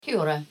Kia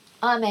ora.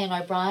 I'm Anne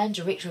O'Brien,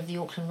 Director of the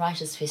Auckland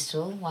Writers'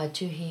 Festival,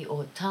 Waituhi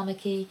o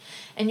Tamaki,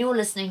 and you're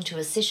listening to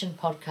a session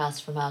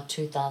podcast from our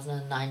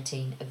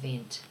 2019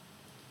 event.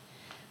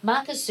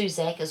 Marcus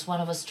Zusak is one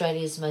of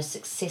Australia's most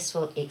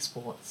successful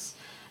exports.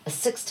 A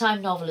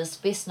 6-time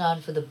novelist best known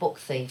for The Book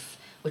Thief,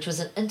 which was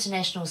an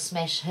international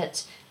smash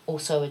hit,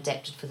 also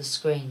adapted for the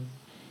screen.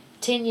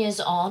 10 years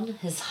on,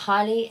 his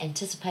highly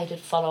anticipated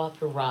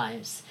follow-up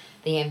arrives,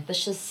 the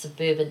ambitious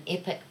suburban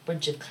epic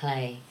Bridge of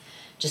Clay,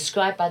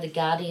 described by The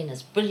Guardian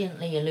as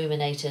brilliantly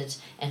illuminated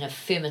and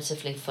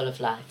affirmatively full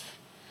of life.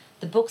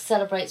 The book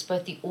celebrates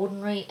both the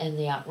ordinary and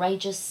the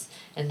outrageous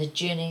and the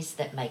journeys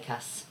that make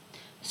us.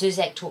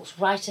 Zusak talks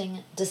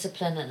writing,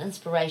 discipline and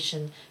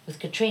inspiration with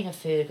Katrina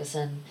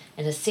Ferguson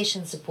in a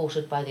session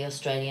supported by the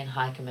Australian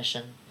High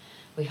Commission.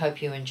 We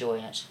hope you enjoy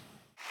it.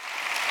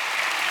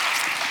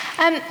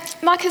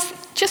 Marcus,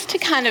 just to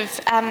kind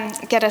of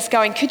get us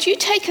going, could you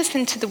take us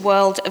into the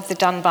world of the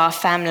Dunbar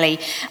family?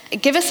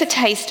 Give us a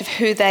taste of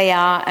who they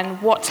are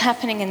and what's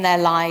happening in their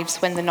lives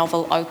when the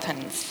novel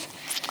opens.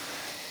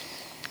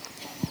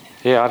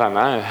 Yeah, I don't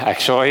know,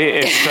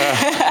 actually.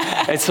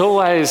 It's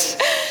always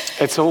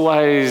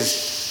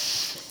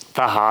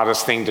the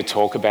hardest thing to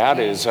talk about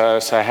is,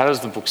 so how does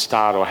the book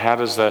start, or how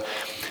does the...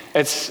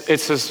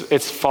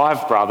 It's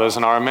 5 brothers,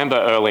 and I remember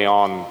early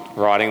on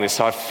writing this,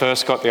 I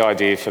first got the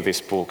idea for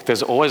this book.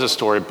 There's always a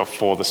story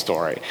before the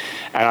story.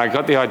 And I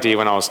got the idea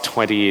when I was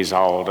 20 years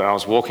old, and I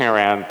was walking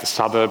around the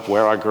suburb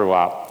where I grew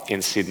up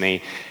in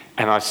Sydney,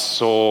 and I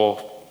saw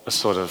a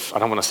sort of, I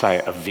don't want to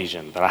say a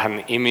vision, but I had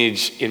an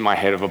image in my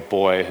head of a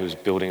boy who was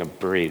building a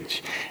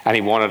bridge, and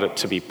he wanted it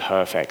to be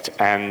perfect.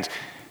 And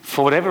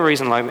for whatever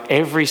reason, like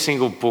every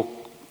single book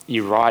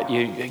you write,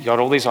 you got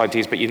all these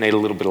ideas, but you need a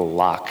little bit of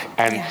luck.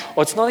 And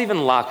well, it's not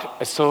even luck,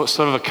 it's sort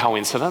of a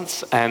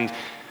coincidence. And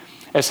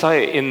so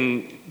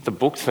in The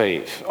Book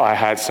Thief, I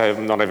had, so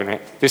not even,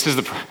 this is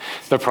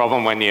the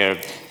problem when you're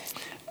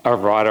a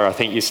writer, I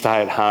think you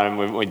stay at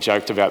home. We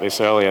joked about this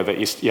earlier,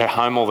 that you're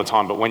home all the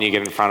time, but when you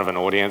get in front of an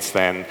audience,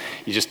 then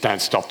you just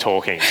don't stop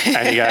talking.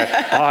 And you go,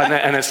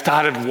 and it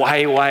started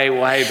way, way,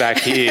 way back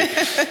here.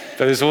 But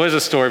there's always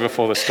a story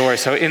before the story.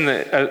 So in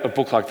a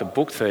book like The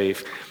Book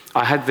Thief,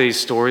 I had these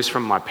stories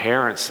from my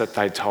parents that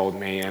they told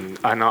me, and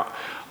I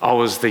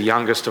was the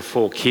youngest of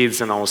 4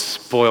 kids, and I was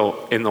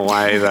spoilt in the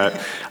way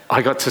that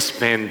I got to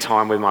spend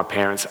time with my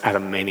parents at a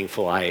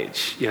meaningful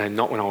age,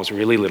 not when I was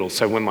really little.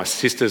 So when my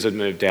sisters had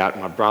moved out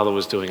and my brother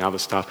was doing other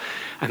stuff,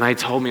 and they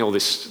told me all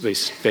their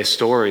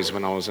stories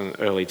when I was an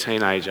early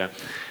teenager.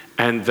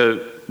 And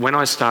when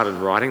I started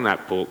writing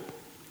that book,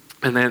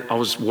 and then I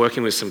was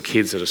working with some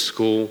kids at a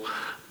school,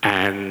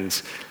 and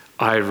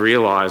I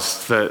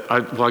realised that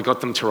I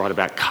got them to write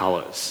about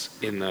colours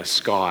in the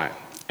sky.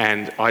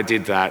 And I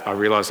did that. I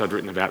realised I'd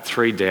written about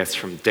 3 deaths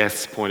from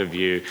death's point of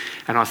view.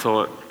 And I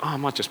thought, I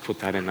might just put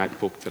that in that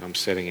book that I'm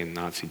setting in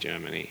Nazi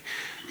Germany.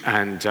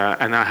 And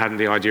I had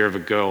the idea of a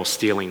girl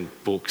stealing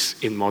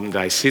books in modern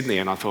day Sydney.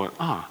 And I thought,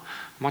 I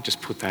might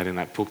just put that in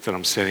that book that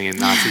I'm setting in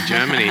Nazi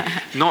Germany.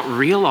 Not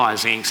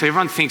realising, so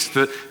everyone thinks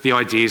that the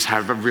ideas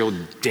have a real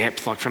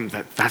depth, like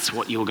that's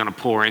what you're going to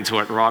pour into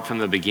it right from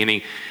the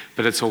beginning.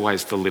 But it's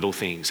always the little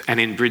things. And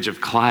in Bridge of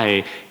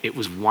Clay, it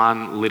was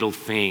one little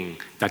thing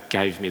that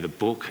gave me the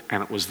book,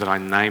 and it was that I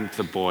named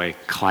the boy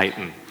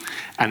Clayton.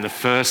 And the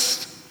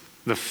first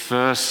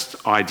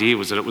idea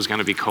was that it was going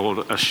to be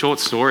called a short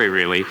story,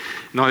 really.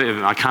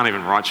 I can't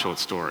even write short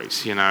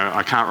stories,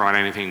 I can't write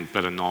anything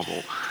but a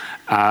novel.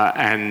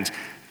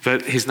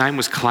 But his name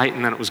was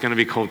Clayton, and it was going to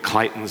be called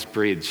Clayton's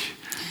Bridge.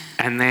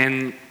 And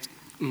then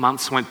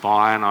months went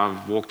by and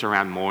I walked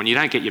around more, and you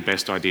don't get your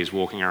best ideas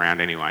walking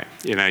around anyway.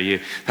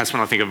 That's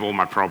when I think of all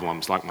my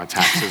problems, like my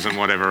taxes and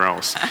whatever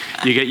else.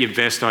 You get your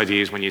best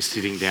ideas when you're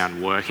sitting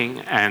down working.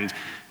 And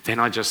then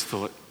I just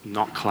thought,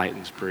 not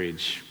Clayton's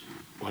Bridge.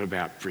 What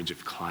about Bridge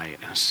of Clay?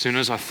 And as soon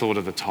as I thought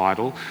of the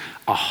title,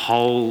 a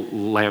whole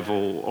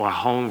level or a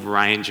whole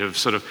range of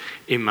sort of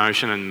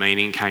emotion and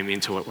meaning came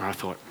into it, where I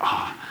thought,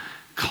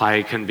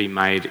 clay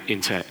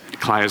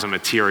as a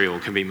material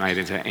can be made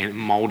into and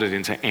moulded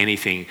into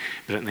anything,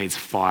 but it needs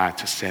fire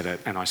to set it.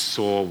 And I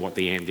saw what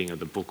the ending of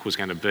the book was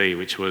going to be,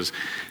 which was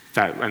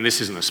that, and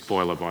this isn't a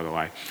spoiler, by the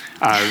way,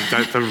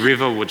 that the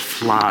river would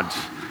flood,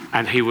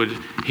 and he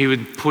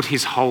would put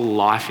his whole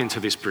life into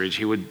this bridge.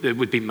 It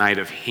would be made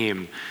of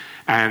him,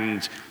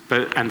 and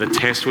the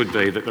test would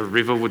be that the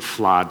river would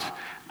flood,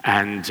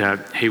 and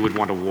he would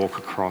want to walk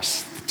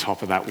across the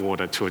top of that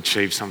water to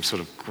achieve some sort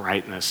of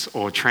greatness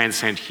or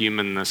transcend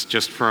humanness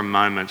just for a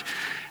moment.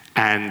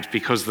 And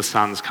because the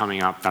sun's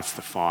coming up, that's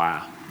the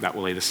fire that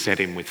will either set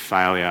him with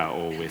failure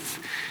or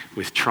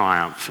with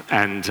triumph.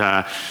 And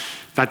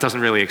that doesn't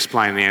really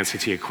explain the answer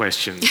to your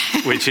question,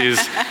 which is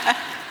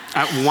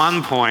at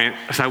one point,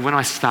 so when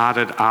I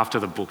started after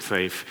The Book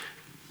Thief,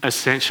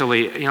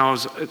 essentially,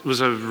 it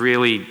was a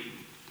really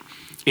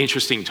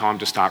interesting time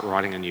to start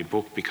writing a new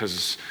book,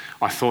 because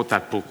I thought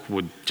that book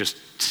would just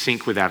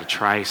sink without a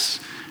trace.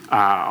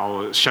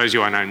 It shows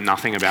you I know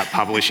nothing about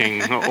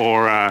publishing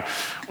or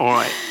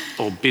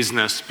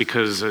business,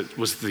 because it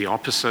was the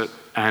opposite.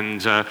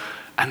 And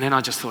And then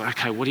I just thought,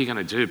 okay, what are you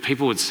going to do?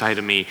 People would say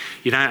to me,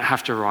 you don't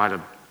have to write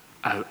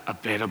a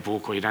better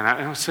book, or you don't have,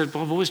 and I said,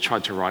 well, I've always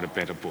tried to write a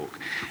better book.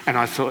 And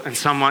I thought, and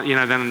someone,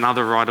 then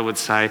another writer would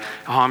say,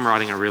 oh, I'm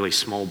writing a really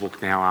small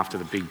book now after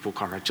the big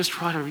book I wrote. Just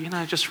write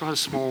a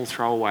small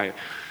throwaway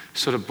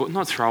sort of book.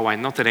 Not throwaway,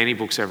 not that any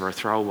book's ever a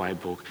throwaway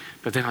book,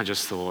 but then I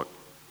just thought,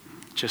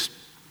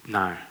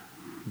 no,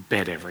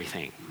 bet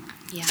everything.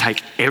 Yeah.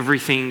 Take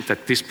everything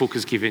that this book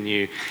has given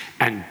you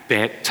and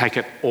take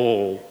it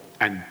all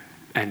and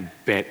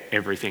bet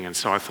everything. And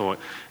so I thought,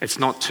 it's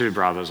not 2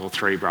 brothers or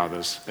 3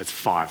 brothers, it's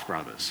 5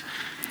 brothers.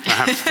 I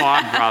have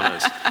 5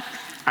 brothers,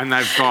 and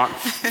they've got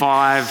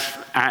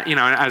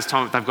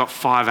 5, they've got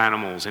 5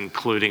 animals,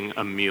 including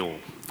a mule.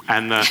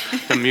 And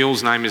the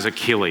mule's name is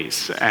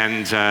Achilles,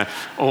 and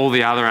all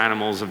the other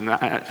animals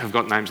have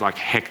got names like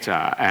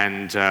Hector,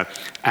 and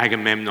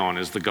Agamemnon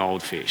is the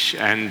goldfish,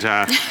 and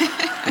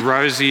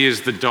Rosie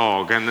is the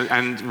dog,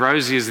 and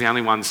Rosie is the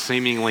only one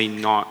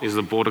is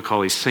the border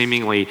collie,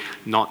 seemingly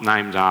not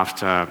named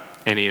after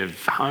any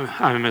of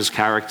Homer's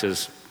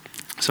characters.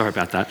 Sorry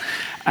about that.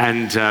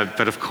 And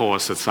but of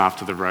course it's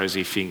after the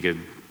rosy-fingered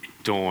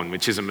Dawn,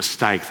 which is a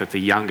mistake that the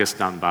youngest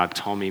Dunbar,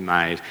 Tommy,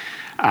 made.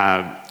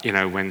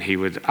 When he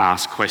would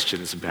ask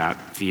questions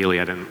about the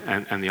Iliad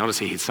and the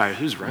Odyssey, he'd say,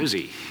 who's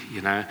Rosie?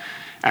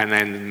 And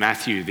then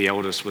Matthew, the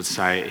eldest, would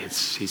say,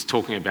 he's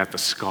talking about the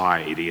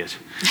sky, idiot.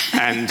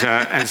 And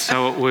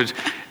so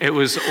it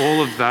was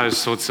all of those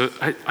sorts of,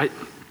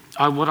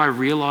 what I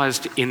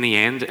realised in the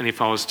end, and if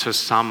I was to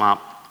sum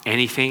up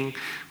anything,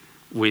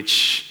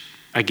 which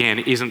again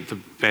isn't the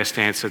best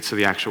answer to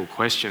the actual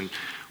question,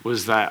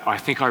 was that I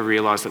think I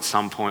realised at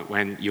some point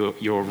when you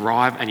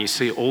arrive and you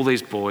see all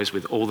these boys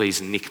with all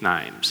these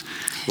nicknames,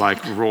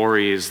 like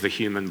Rory is the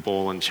human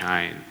ball and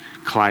chain,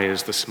 Clay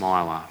is the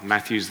smiler,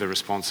 Matthew's the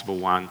responsible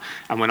one.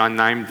 And when I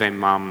named their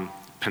mum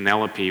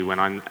Penelope, when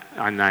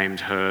I named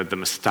her The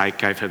Mistake,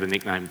 gave her the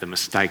nickname The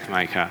Mistake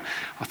Maker,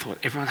 I thought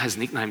everyone has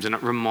nicknames, and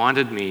it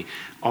reminded me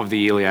of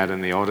the Iliad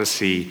and the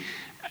Odyssey,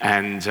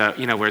 and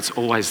where it's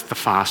always the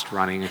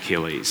fast-running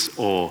Achilles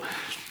or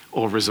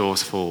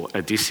resourceful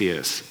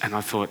Odysseus. And I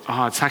thought,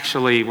 it's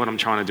actually what I'm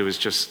trying to do is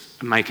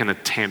just make an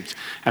attempt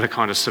at a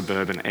kind of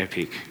suburban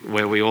epic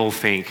where we all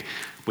think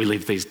we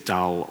live these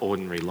dull,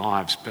 ordinary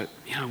lives. But,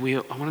 I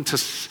wanted to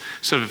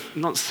sort of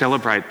not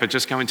celebrate, but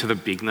just go into the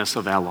bigness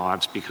of our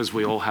lives, because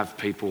we all have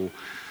people,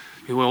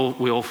 we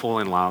all fall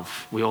in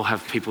love. We all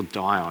have people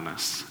die on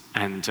us.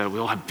 And we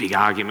all have big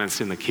arguments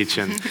in the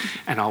kitchen.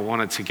 And I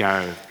wanted to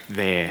go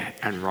there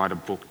and write a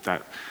book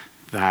that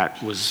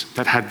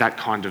had that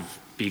kind of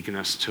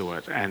bigness to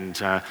it, and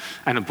a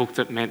book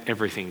that meant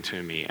everything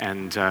to me,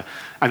 and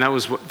that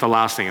was the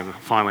last thing. And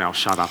finally, I'll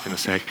shut up in a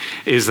sec.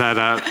 Is that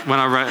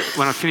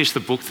when I finished The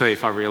Book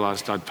Thief, I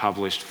realised I'd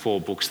published 4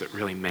 books that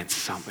really meant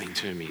something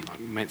to me,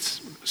 meant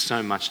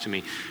so much to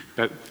me.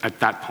 But at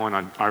that point,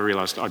 I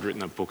realised I'd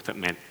written a book that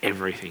meant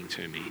everything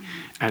to me,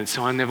 and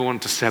so I never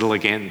wanted to settle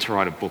again to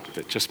write a book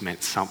that just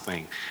meant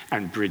something.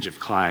 And Bridge of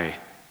Clay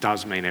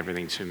does mean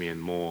everything to me, and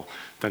more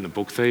than The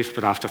Book Thief.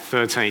 But after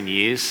 13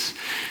 years,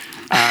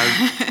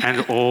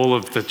 and all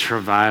of the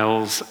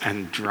travails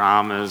and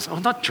dramas,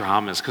 not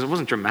dramas, because it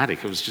wasn't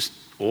dramatic, it was just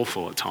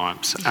awful at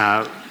times.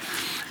 And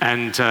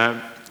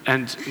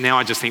now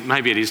I just think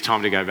maybe it is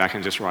time to go back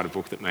and just write a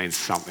book that means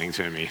something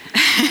to me.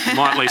 It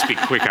might at least be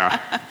quicker.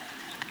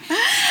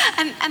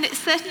 And it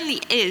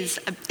certainly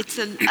is. It's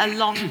a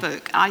long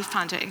book. I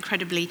found it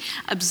incredibly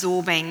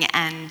absorbing,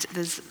 and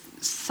there's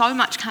so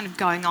much kind of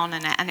going on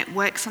in it, and it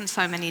works on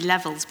so many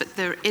levels, but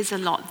there is a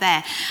lot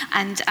there.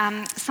 And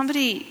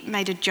somebody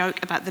made a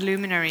joke about The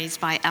Luminaries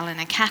by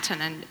Eleanor Catton,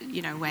 and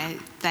where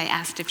they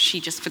asked if she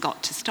just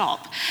forgot to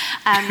stop.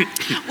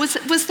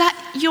 Was that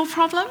your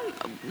problem?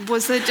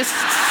 Was it just...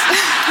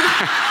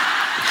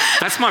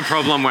 That's my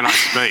problem when I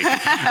speak.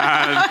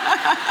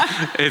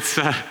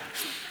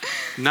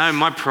 No,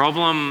 my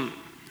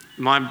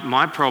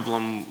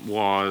problem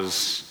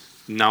was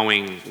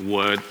knowing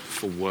word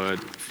for word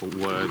for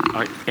word.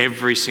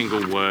 Every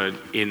single word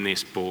in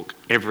this book,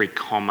 every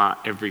comma,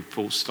 every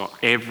full stop,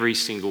 every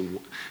single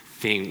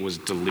thing was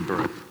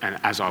deliberate and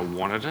as I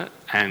wanted it,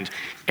 and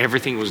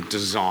everything was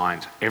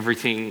designed.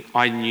 Everything,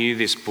 I knew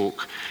this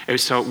book.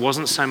 So it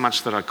wasn't so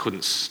much that I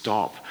couldn't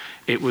stop.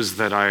 It was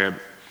that I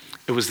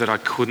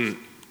couldn't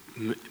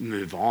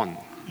move on.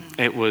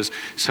 It was,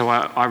 so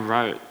I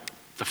wrote,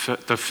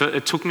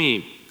 it took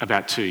me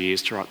about 2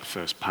 years to write the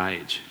first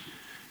page.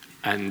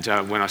 And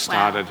when I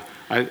started,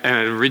 and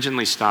it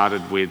originally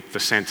started with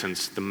the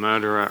sentence, "The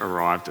murderer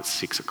arrived at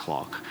 6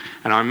 o'clock."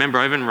 And I remember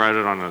I even wrote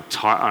it on an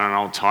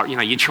old type.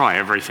 You try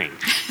everything.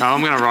 I'm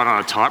going to write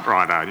on a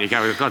typewriter, and you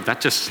go, "God, that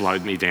just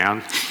slowed me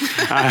down."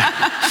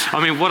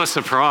 What a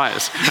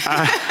surprise!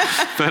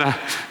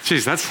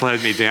 Geez, that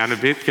slowed me down a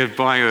bit.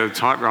 Buying a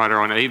typewriter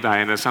on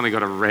eBay, and it's only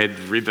got a red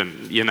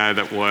ribbon,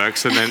 that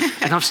works. And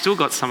I've still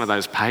got some of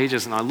those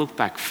pages, and I look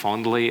back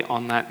fondly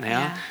on that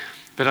now. Yeah.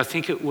 But I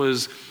think there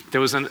was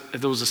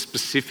a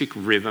specific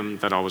rhythm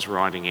that I was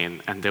writing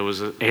in, and there was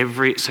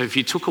so if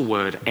you took a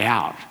word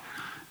out,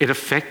 it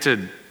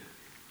affected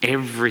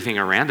everything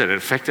around it.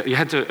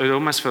 It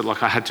almost felt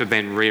like I had to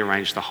then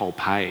rearrange the whole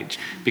page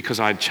because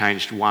I'd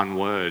changed one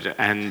word.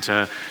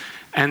 But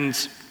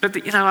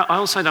I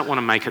also don't want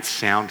to make it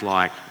sound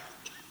like,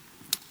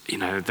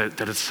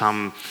 that it's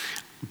some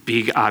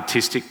big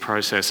artistic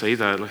process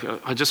either.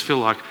 Like, I just feel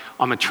like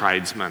I'm a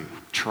tradesman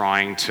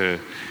trying to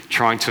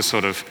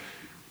sort of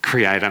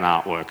create an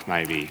artwork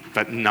maybe,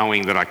 but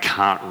knowing that I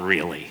can't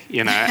really,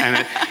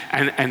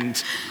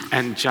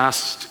 and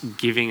just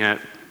giving it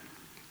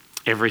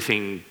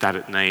everything that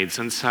it needs.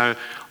 And so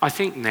I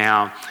think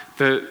now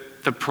the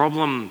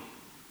problem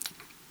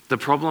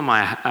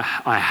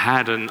I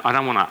had, and I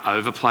don't want to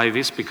overplay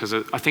this because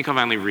I think I've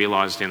only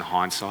realised in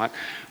hindsight,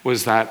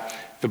 was that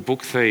The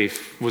Book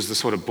Thief was the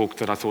sort of book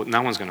that I thought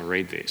no one's going to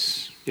read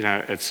this.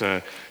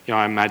 I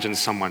imagine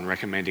someone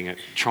recommending it,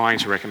 trying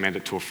to recommend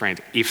it to a friend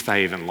if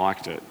they even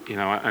liked it,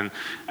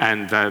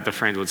 and the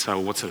friend would say,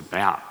 well, what's it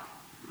about?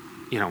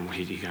 You go,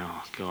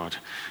 oh God.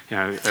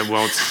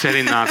 Well, it's set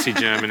in Nazi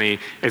Germany,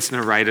 it's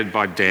narrated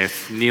by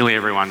death, nearly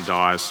everyone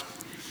dies,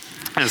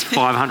 and it's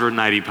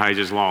 580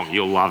 pages long,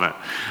 you'll love it.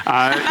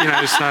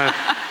 So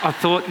I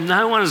thought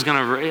no one is going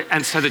to read it,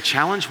 and so the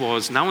challenge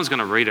was no one's going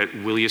to read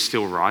it, will you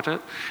still write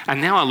it?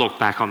 And now I look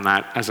back on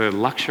that as a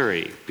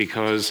luxury,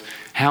 because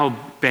how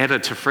better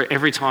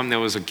every time there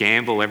was a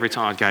gamble, every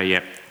time I'd go,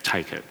 yep,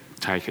 take it,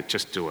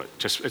 just do it,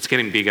 it's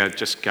getting bigger,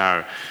 just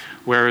go.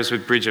 Whereas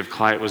with Bridge of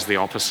Clay, it was the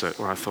opposite,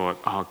 where I thought,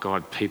 oh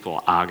God,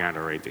 people are going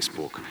to read this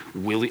book.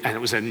 And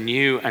it was a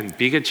new and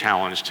bigger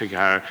challenge to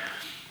go,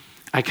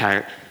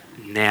 okay,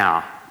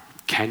 now,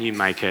 can you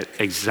make it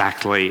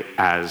exactly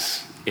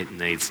as it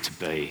needs to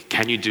be?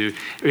 Can you do,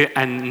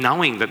 and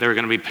knowing that there are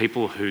going to be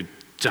people who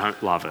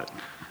don't love it.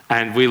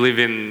 And we live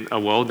in a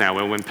world now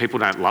where when people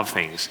don't love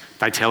things,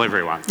 they tell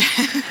everyone.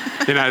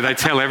 They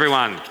tell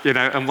everyone,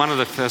 and one of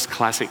the first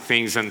classic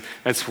things, and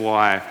that's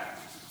why,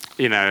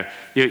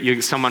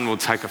 someone will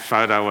take a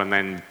photo and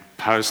then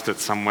post it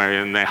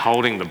somewhere and they're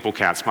holding the book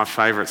out. It's my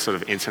favourite sort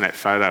of internet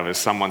photo is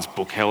someone's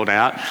book held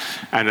out.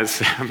 And I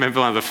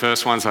remember one of the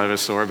first ones I ever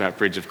saw about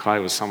Bridge of Clay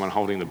was someone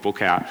holding the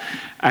book out.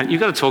 And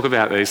you've got to talk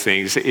about these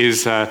things. And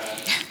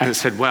it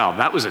said, well,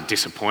 that was a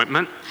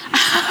disappointment.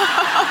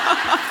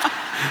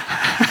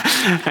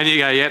 And you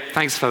go, yep,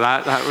 thanks for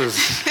that. That was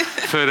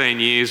 13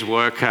 years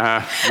work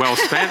well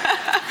spent.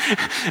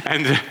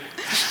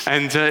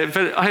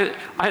 But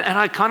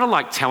I kind of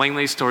like telling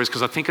these stories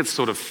because I think it's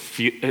sort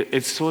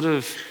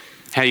of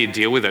how you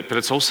deal with it, but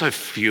it's also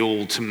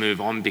fuel to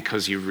move on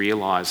because you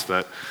realise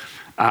that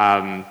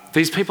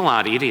these people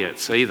aren't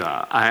idiots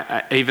either.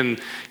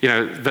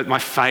 That my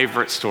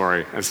favourite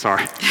story.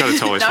 Sorry, got to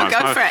tell this one. No,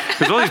 go for it.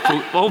 Because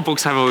all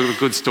books have all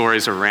good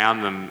stories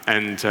around them,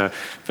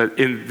 but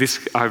in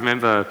this, I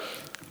remember.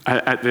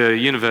 At the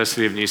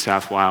University of New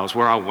South Wales,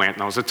 where I went,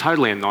 and I was a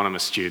totally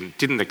anonymous student,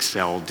 didn't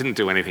excel, didn't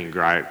do anything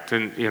great,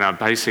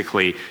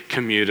 basically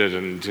commuted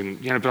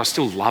but I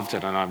still loved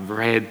it, and I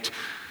read,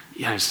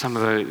 some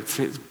of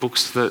the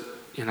books that,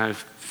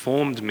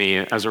 formed me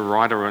as a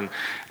writer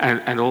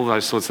and all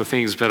those sorts of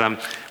things.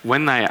 But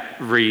when they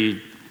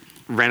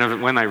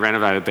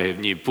renovated their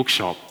new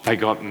bookshop, they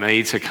got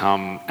me to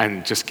come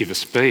and just give a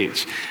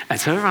speech. And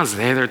so everyone's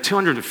there. There are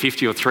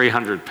 250 or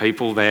 300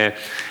 people there,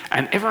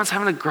 and everyone's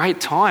having a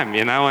great time,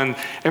 and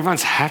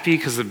everyone's happy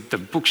because the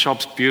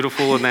bookshop's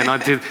beautiful. And then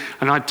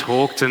I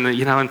talked, and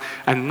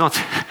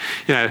not,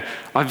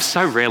 I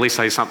so rarely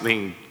say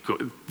something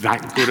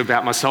that good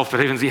about myself, but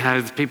even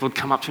people would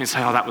come up to me and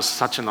say, oh, that was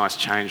such a nice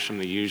change from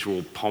the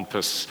usual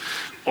pompous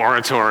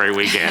oratory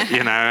we get,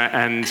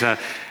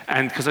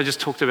 and because I just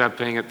talked about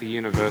being at the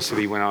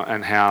university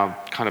and how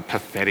kind of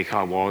pathetic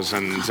I was,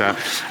 and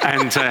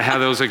how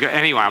there was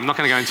anyway, I'm not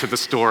going to go into the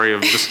story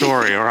of the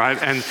story, all right?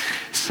 And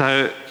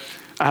so,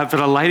 but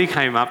a lady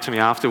came up to me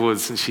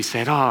afterwards and she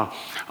said, oh,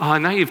 I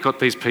know you've got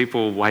these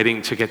people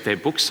waiting to get their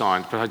book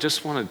signed, but I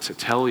just wanted to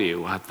tell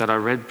you that I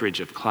read Bridge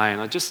of Clay,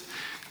 and I just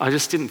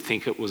didn't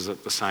think it was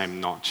at the same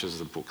notch as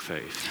The Book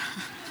Thief.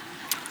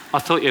 I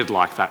thought you'd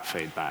like that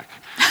feedback.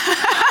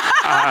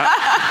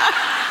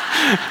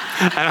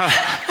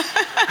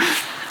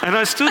 And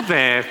I stood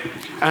there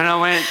and I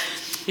went,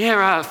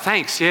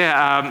 thanks,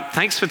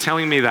 thanks for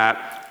telling me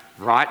that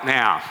right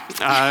now.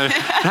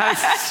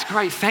 That's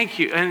great, thank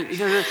you.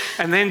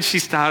 And then she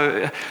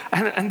started,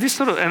 and this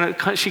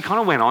she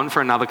kind of went on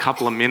for another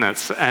couple of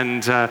minutes,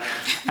 and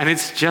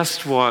it's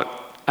just what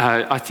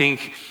I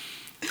think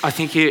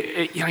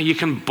you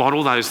can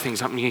bottle those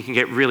things up and you can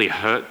get really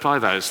hurt by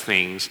those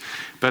things.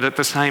 But at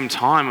the same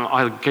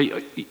time,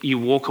 you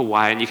walk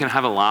away and you can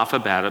have a laugh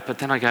about it. But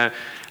then I go,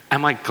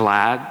 am I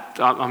glad?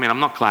 I'm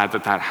not glad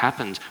that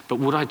happened, but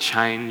would I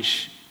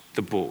change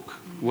the book?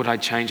 Would I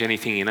change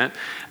anything in it?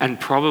 And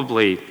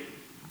probably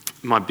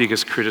my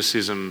biggest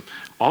criticism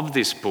of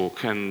this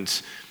book,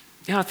 and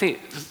I think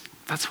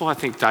that's why I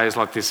think days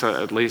like this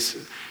are at least...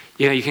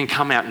 you can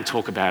come out and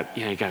talk about,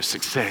 you go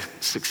success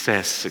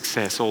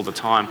all the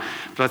time.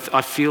 But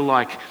I feel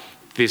like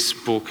this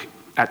book,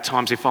 at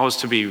times, if I was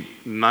to be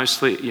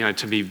mostly,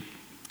 to be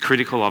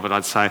critical of it,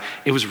 I'd say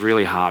it was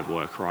really hard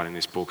work writing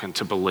this book and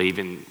to believe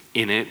in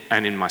it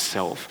and in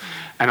myself.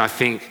 And I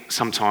think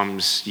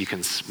sometimes you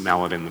can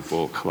smell it in the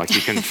book, like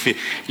you can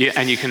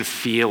and you can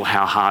feel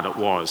how hard it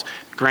was.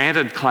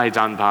 Granted, Clay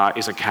Dunbar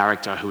is a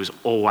character who is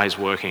always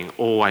working,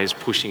 always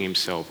pushing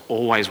himself,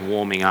 always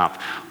warming up,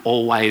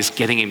 always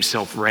getting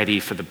himself ready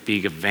for the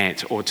big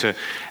event,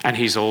 and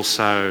he's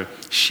also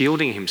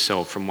shielding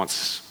himself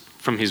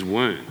from his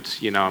wounds,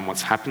 and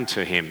what's happened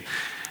to him.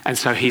 And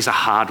so he's a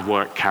hard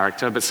work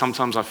character, but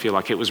sometimes I feel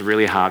like it was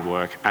really hard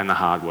work and the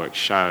hard work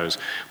shows.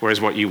 Whereas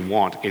what you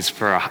want is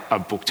for a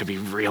book to be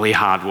really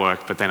hard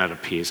work, but then it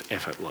appears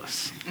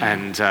effortless.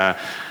 And so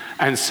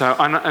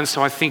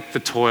I think the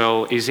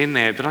toil is in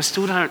there, but I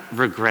still don't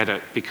regret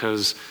it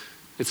because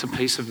it's a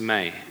piece of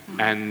me.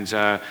 And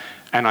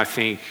I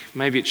think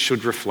maybe it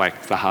should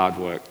reflect the hard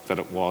work that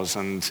it was.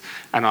 And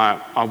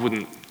I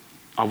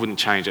wouldn't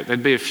change it.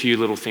 There'd be a few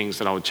little things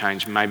that I would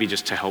change, maybe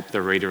just to help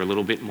the reader a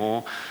little bit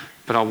more.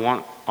 But I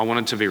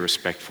wanted to be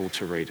respectful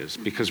to readers,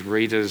 because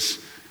readers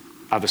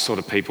are the sort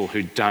of people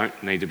who don't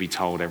need to be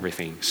told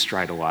everything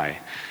straight away.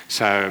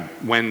 So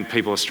when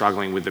people are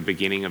struggling with the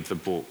beginning of the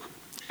book,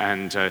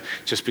 and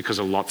just because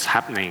a lot's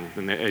happening,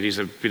 and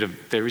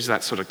there is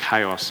that sort of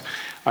chaos,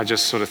 I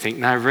just sort of think,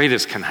 no,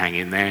 readers can hang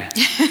in there.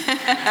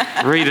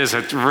 readers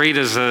are,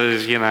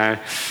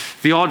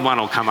 the odd one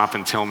will come up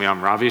and tell me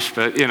I'm rubbish,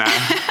 but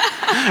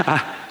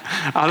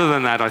other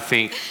than that, I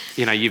think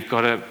we've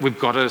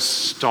got to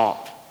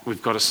stop.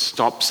 We've got to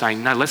stop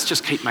saying, no, let's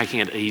just keep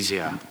making it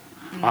easier.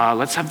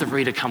 Let's have the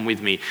reader come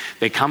with me.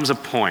 There comes a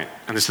point,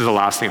 and this is the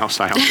last thing I'll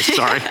say on this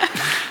story.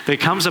 There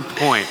comes a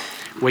point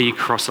where you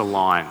cross a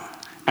line.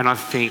 And I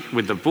think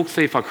with The Book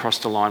Thief, I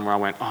crossed a line where I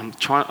went,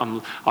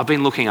 I've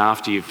been looking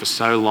after you for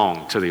so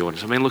long, to the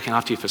audience. I've been looking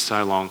after you for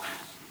so long.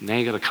 Now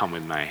you got to come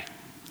with me.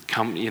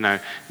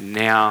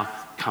 Now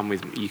come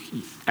with me.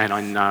 And I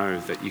know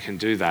that you can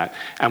do that.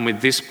 And with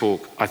this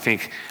book, I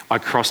think I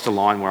crossed a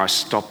line where I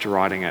stopped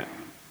writing it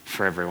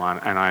for everyone,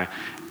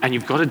 and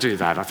you've got to do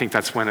that. I think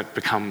that's when it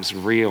becomes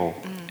real,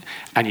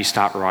 and you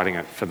start writing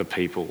it for the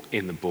people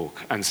in the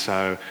book. And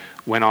so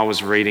when I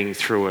was reading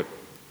through it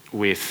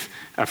with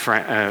a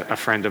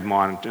friend of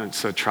mine,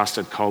 it's a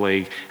trusted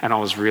colleague, and I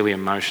was really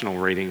emotional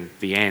reading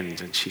the end,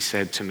 and she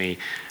said to me,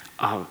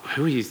 "Oh,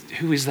 who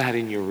is that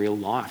in your real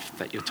life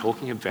that you're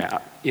talking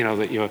about?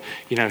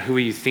 Who are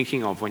you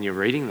thinking of when you're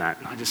reading that?"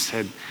 And I just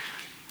said,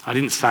 I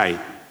didn't say,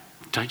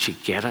 "Don't you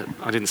get it?"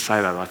 I didn't say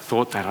that. I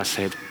thought that. I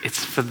said,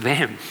 it's for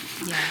them.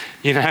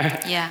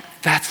 Yeah. Yeah.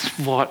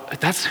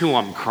 That's who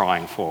I'm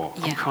crying for.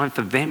 Yeah. I'm crying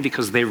for them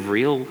because they're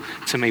real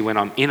to me when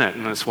I'm in it.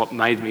 And it's what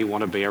made me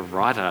want to be a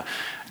writer,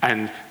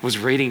 and was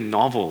reading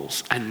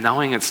novels and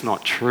knowing it's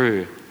not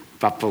true,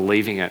 but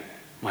believing it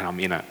when I'm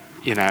in it,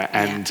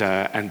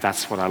 and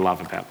that's what I love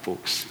about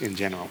books in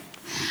general.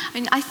 I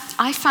mean,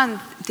 I found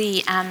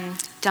the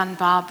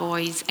Dunbar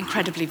boys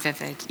incredibly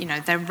vivid.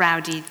 They're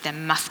rowdy, they're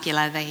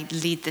muscular, they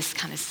lead this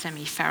kind of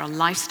semi-feral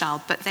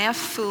lifestyle, but they are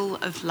full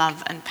of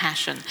love and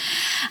passion.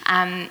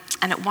 And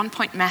at one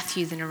point,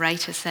 Matthew, the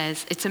narrator,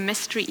 says, "It's a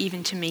mystery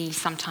even to me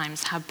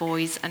sometimes how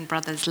boys and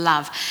brothers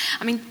love."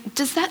 I mean,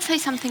 does that say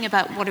something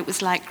about what it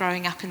was like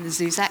growing up in the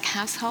Zuzak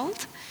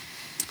household?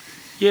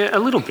 Yeah, a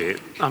little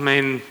bit. I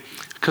mean,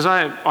 because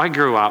I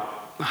grew up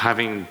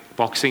having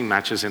boxing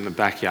matches in the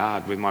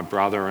backyard with my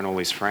brother and all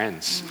his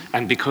friends.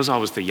 And because I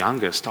was the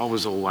youngest, I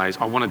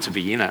wanted to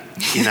be in it,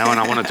 and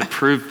I wanted to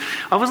prove,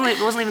 it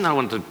wasn't even that I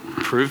wanted to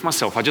prove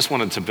myself, I just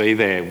wanted to be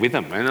there with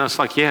them. And I was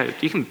like, yeah,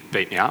 you can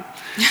beat me up,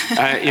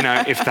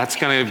 if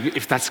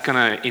that's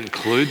gonna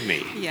include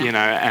me,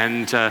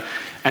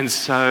 and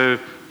so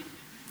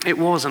it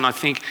was. And I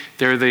think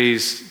there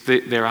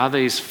are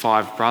these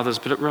five brothers,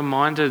 but it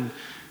reminded,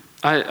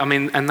 I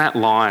mean, and that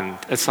line,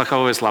 it's like I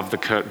always love the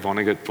Kurt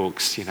Vonnegut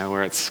books,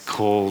 where it's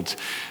called,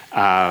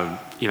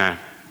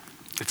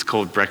 it's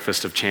called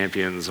Breakfast of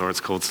Champions, or it's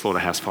called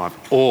Slaughterhouse-Five,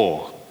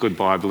 or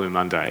Goodbye Blue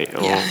Monday,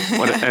 or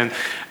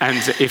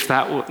and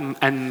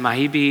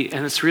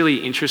it's really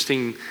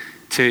interesting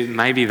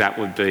maybe that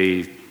would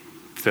be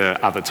the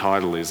other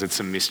title is It's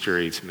a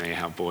Mystery to Me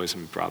How Boys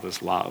and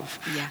Brothers Love.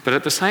 Yeah. But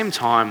at the same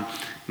time,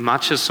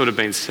 much has sort of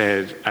been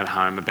said at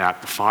home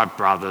about the five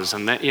brothers,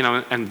 and that,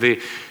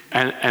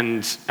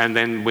 and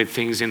then with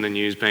things in the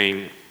news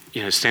being,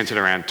 centered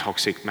around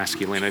toxic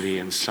masculinity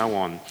and so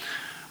on.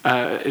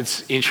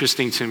 It's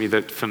interesting to me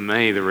that for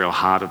me, the real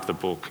heart of the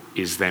book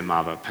is their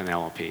mother,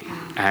 Penelope,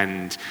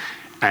 and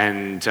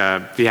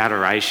the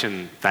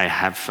adoration they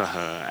have for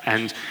her.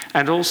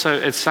 And also,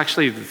 it's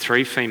actually the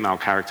three female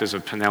characters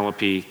of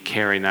Penelope,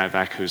 Carey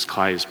Novak, who's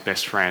Clay's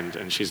best friend,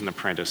 and she's an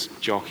apprentice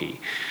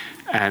jockey.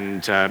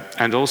 And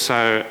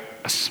also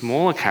a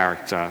smaller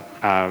character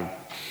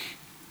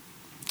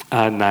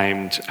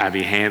named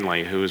Abby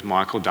Hanley, who is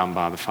Michael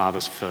Dunbar, the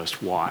father's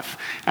first wife,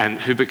 and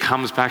who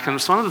becomes back. And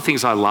it's one of the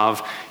things I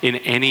love in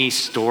any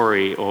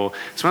story, or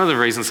it's one of the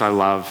reasons I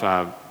love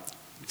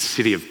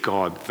City of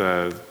God,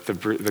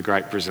 the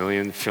great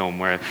Brazilian film,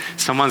 where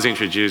someone's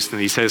introduced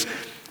and he says,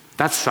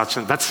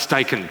 that's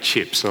steak and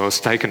chips or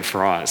steak and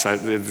fries.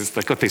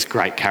 They've got these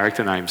great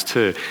character names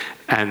too.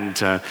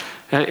 And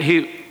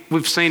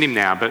we've seen him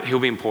now, but he'll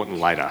be important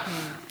later.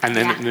 And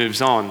then it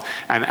moves on.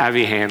 And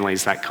Abby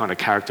Hanley's that kind of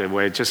character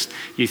where just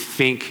you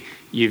think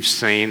you've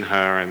seen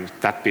her and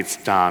that bit's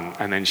done,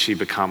 and then she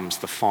becomes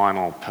the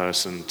final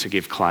person to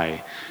give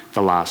Clay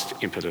the last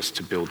impetus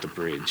to build the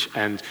bridge.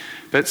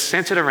 But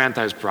centred around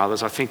those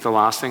brothers, I think the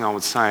last thing I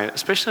would say,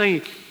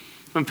 especially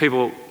when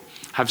people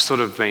have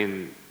sort of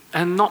been,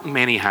 and not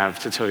many have,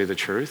 to tell you the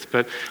truth,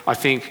 but I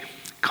think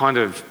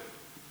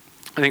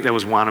there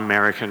was one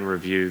American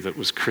review that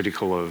was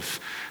critical of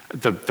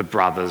the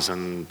brothers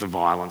and the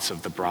violence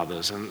of the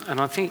brothers.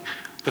 And I think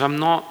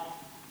that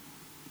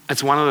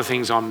it's one of the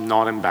things I'm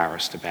not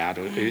embarrassed about,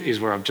 is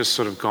where I've just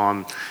sort of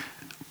gone,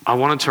 I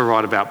wanted to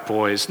write about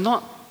boys,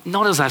 not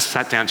as I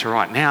sat down to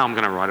write. Now I'm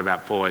going to write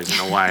about boys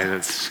in a way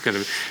that's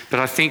going to... But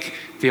I think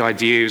the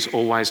idea is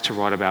always to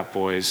write about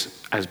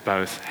boys as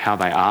both how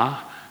they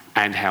are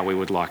and how we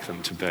would like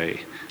them to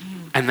be.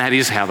 And that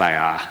is how they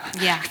are.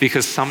 Yeah.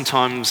 Because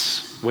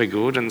sometimes we're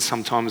good and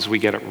sometimes we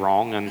get it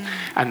wrong.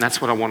 And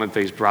that's what I wanted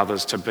these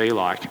brothers to be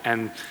like.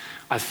 And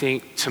I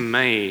think, to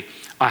me,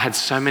 I had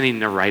so many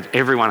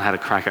everyone had a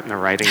crack at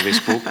narrating this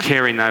book.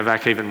 Kerry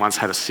Novak even once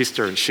had a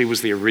sister, and she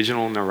was the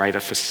original narrator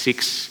for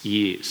 6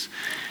 years.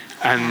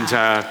 And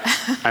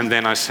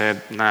then I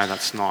said, no, I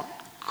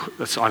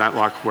don't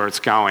like where it's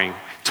going.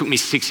 It took me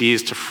 6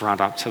 years to front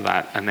up to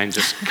that and then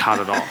just cut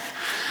it off.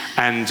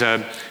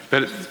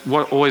 But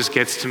what always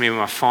gets to me when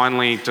I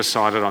finally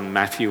decided on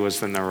Matthew as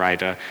the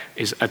narrator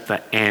is at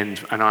the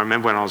end. And I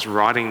remember when I was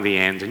writing the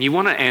end, and you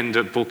want to end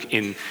a book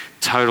in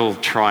total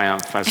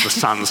triumph as the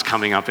sun's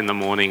coming up in the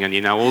morning,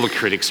 and all the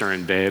critics are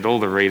in bed, all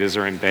the readers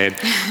are in bed,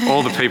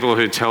 all the people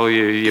who tell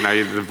you,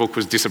 the book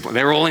was disappointing,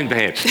 they're all in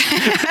bed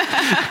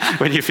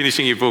when you're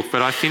finishing your book.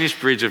 But I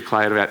finished Bridge of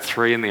Clay at about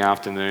 3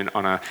 p.m.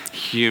 on a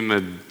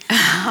humid,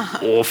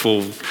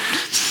 awful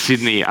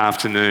Sydney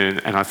afternoon,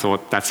 and I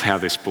thought that's how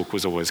this book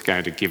was always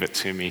going to give it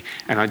to me.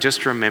 And I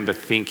just remember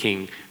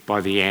thinking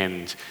by the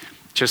end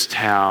just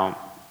how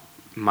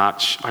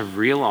much I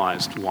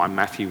realised why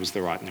Matthew was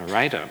the right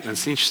narrator. And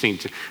it's interesting,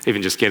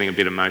 even just getting a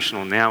bit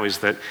emotional now, is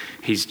that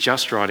he's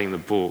just writing the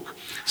book.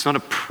 It's not a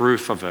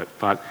proof of it,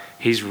 but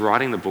he's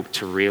writing the book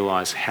to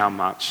realise how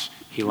much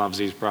he loves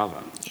his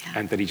brother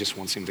and that he just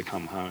wants him to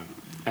come home.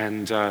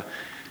 And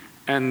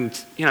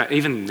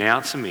even now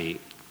to me,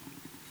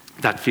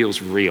 that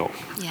feels real.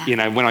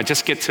 When I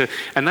just get to,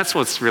 and that's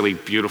what's really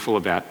beautiful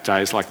about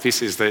days like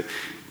this, is that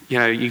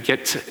you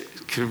get to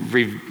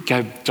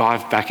go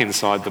dive back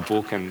inside the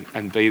book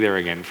and be there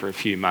again for a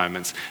few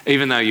moments,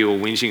 even though you were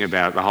whinging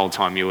about it the whole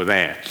time you were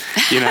there.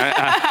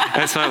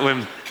 That's like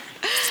when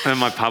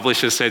my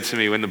publisher said to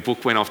me when the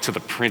book went off to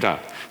the printer,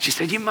 she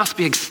said, "You must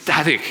be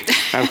ecstatic."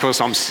 And of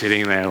course I'm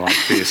sitting there like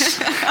this,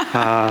 and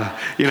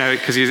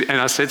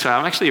I said to her,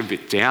 "I'm actually a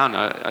bit down.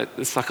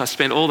 It's like I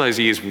spent all those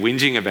years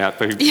whinging about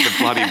the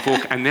bloody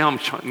book, and now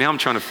I'm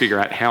trying to figure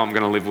out how I'm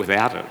going to live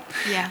without it."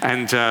 Yeah.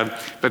 And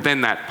but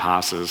then that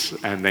passes,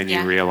 and then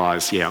you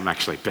realise, I'm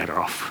actually better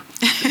off,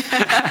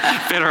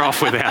 better off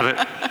without it.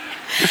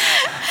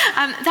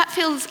 That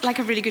feels like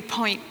a really good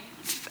point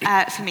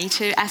for me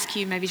to ask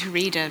you maybe to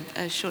read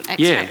a short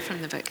extract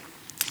from the book.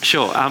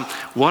 Sure.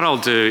 What I'll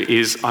do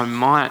is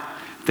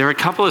there are a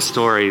couple of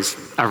stories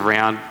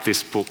around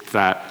this book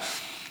that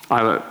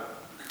I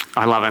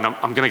love, and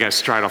I'm going to go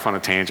straight off on a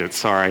tangent,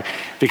 sorry,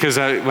 because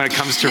when it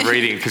comes to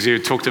reading, because you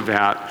talked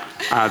about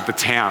The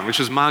Town, which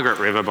was Margaret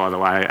River, by the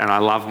way, and I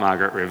love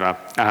Margaret River,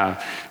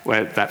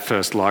 where that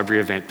first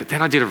library event, but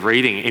then I did a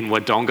reading in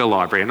Wodonga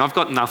Library, and I've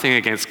got nothing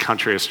against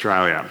country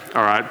Australia,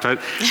 all right,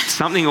 but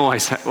something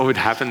always would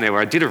happen there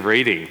where I did a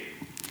reading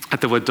at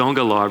the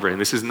Wodonga Library,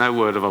 and this is no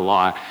word of a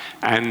lie.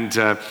 And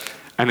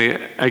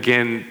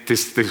again,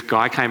 this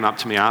guy came up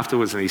to me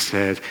afterwards and he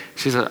said,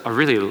 I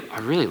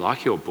really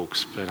like your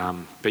books,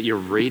 but your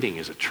reading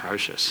is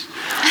atrocious.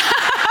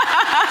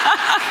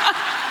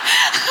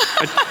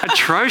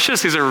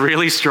 Atrocious is a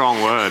really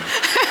strong word.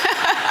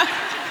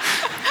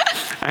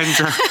 And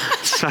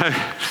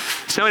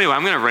so anyway,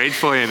 I'm going to read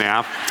for you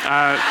now.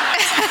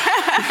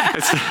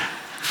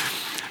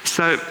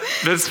 So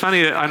that's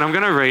funny, and I'm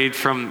going to read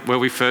from where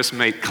we first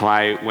meet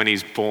Clay when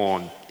he's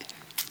born.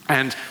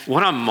 And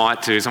what I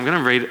might do is I'm going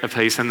to read a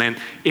piece, and then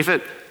if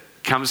it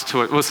comes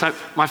to it... Well, so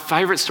my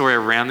favourite story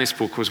around this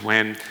book was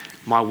when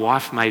my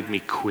wife made me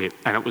quit,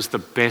 and it was the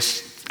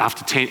best... At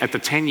the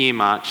 10-year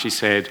mark, she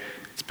said,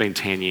 "It's been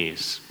 10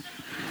 years.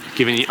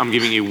 I'm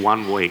giving you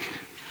 1 week."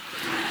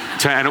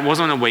 And it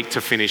wasn't a week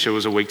to finish, it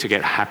was a week to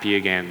get happy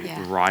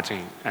again,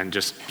 writing, and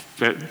just...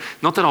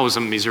 Not that I was a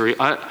misery.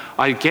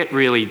 I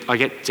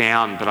get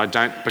down, but I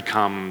don't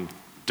become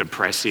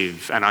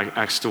depressive, and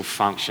I still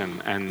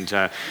function, and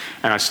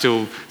I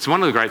still. So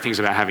one of the great things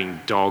about having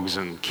dogs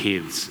and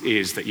kids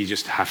is that you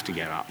just have to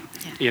get up.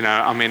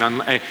 Yeah.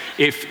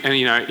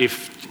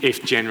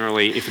 If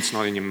generally if it's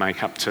not in your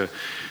makeup to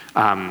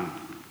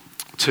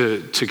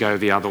to go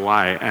the other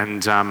way.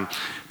 And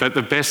but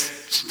the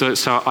best,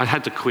 so I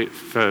had to quit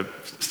for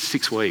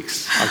 6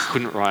 weeks. I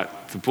couldn't write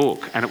the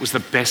book, and it was the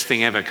best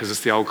thing ever, because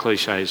it's the old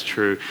cliche is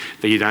true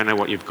that you don't know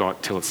what you've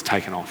got till it's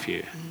taken off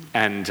you.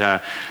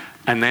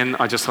 And then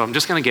I just thought, I'm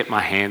just going to get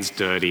my hands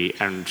dirty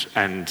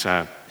and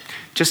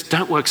just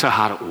don't work so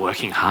hard at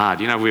working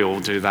hard. You know, we all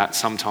do that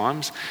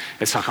sometimes.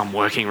 It's like, I'm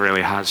working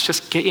really hard. It's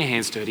just get your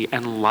hands dirty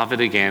and love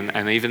it again,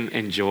 and even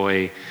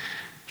enjoy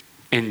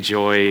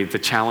the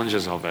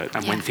challenges of it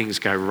and when things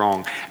go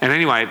wrong. And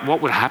anyway,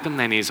 what would happen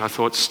then is I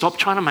thought, stop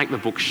trying to make the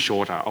book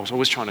shorter. I was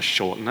always trying to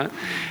shorten it.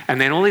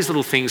 And then all these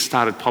little things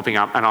started popping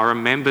up, and I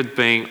remembered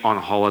being on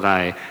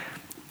holiday,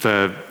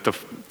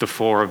 the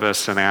four of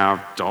us and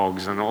our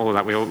dogs and all of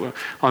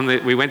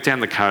that. We went down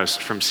the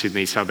coast from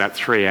Sydney, so about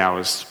 3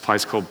 hours, a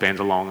place called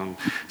Bendalong, and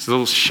it's a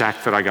little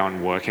shack that I go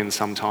and work in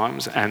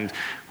sometimes. And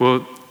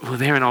we're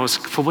there, and I was,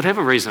 for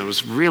whatever reason, it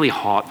was really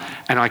hot,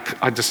 and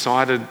I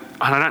decided,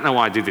 and I don't know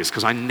why I did this,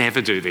 because I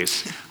never do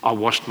this, I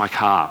washed my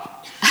car.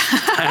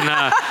 And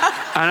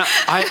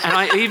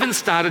I even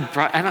started,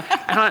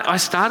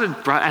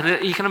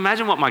 and you can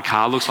imagine what my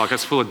car looks like.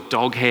 It's full of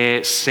dog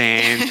hair,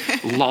 sand,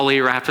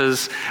 lolly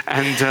wrappers,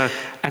 and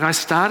I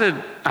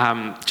started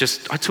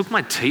I took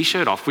my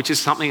t-shirt off, which is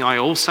something I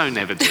also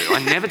never do.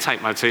 I never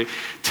take my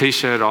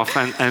t-shirt off,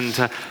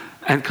 and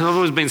because I've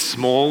always been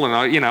small, and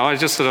I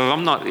just sort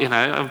of,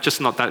 I'm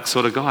just not that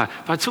sort of guy.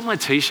 But I took my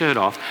t-shirt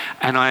off,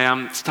 and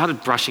I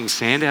started brushing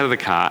sand out of the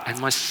car, and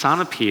my son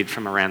appeared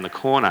from around the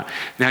corner.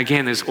 Now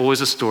again, there's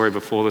always a story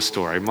before the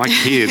story. My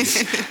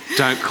kids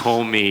don't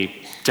call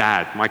me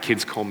Dad. My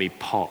kids call me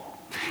Pop.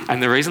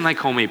 And the reason they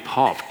call me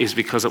Pop is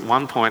because at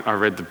one point I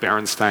read the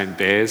Berenstain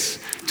Bears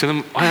to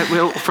them.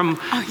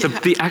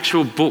 The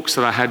actual books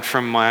that I had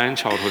from my own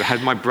childhood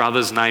had my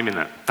brother's name in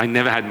it. They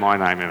never had my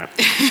name in it,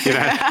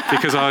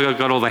 because I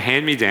got all the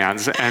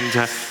hand-me-downs.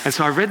 And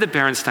so I read the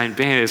Berenstain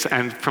Bears,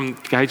 and from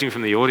gauging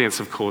from the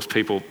audience, of course,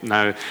 people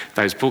know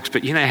those books.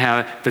 But you know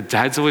how the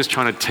dad's always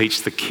trying to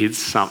teach the kids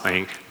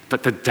something,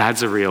 but the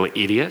dad's a real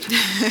idiot,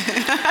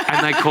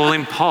 and they call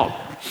him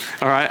Pop.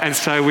 All right, and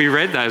so we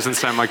read those, and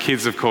so my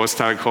kids, of course,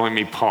 started calling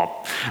me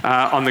Pop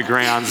on the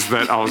grounds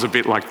that I was a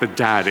bit like the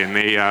dad in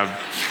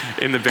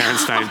the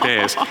Berenstain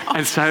Bears.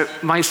 And so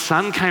my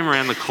son came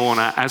around the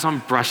corner as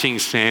I'm brushing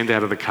sand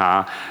out of the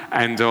car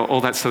and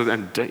all that sort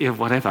of, and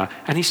whatever,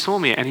 and he saw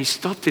me and he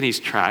stopped in his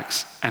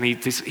tracks, and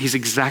his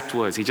exact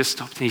words, he just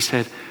stopped and he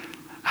said,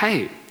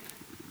 "Hey,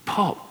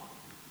 Pop,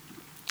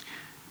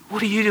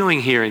 what are you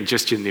doing here in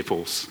just your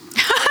nipples?"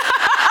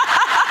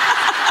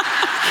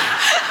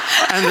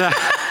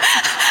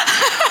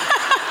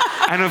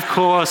 And of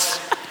course,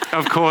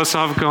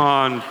 I've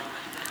gone.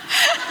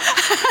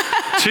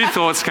 Two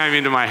thoughts came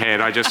into my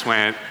head. I just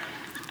went,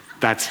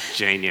 "That's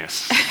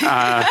genius."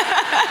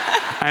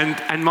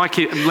 And my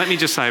kid, let me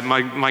just say,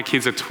 my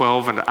kids are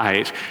 12 and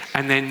 8,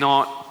 and they're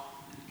not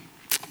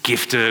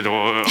gifted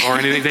or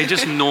anything. They're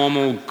just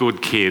normal,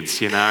 good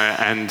kids,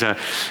 and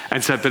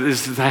so, but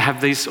they have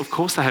these, of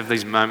course, they have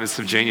these moments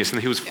of genius. And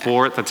he was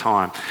 4 at the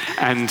time,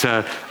 and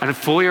a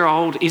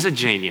 4-year-old is a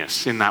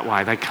genius in that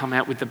way. They come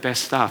out with the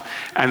best stuff.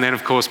 And then,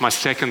 of course, my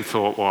second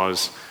thought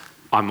was,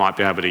 I might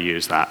be able to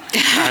use that.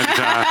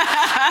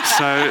 And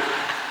so,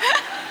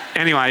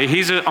 anyway,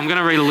 I'm going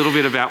to read a little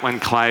bit about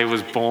when Clay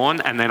was born,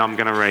 and then I'm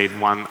going to read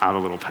one other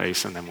little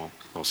piece, and then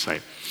we'll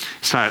see.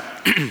 So.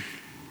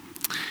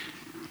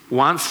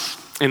 Once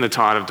in the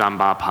tide of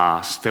Dunbar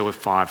Pass, there were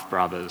 5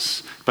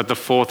 brothers, but the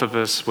 4th of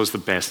us was the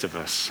best of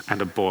us,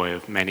 and a boy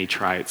of many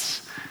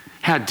traits.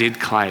 How did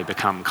Clay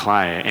become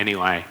Clay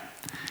anyway?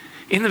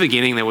 In the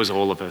beginning there was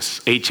all of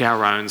us, each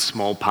our own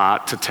small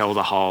part to tell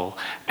the whole,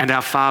 and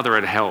our father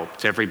had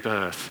helped every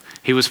birth.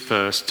 He was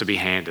first to be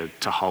handed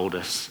to hold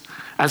us.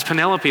 As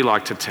Penelope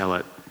liked to tell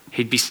it,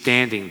 he'd be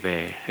standing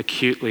there,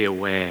 acutely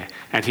aware,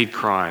 and he'd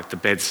cry at the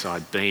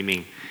bedside,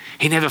 beaming.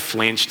 He never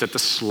flinched at the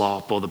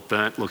slop or the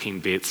burnt-looking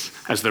bits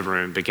as the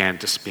room began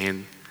to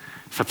spin.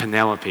 For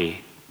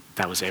Penelope,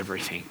 that was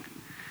everything.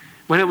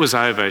 When it was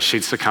over,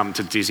 she'd succumb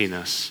to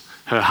dizziness.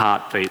 Her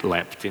heartbeat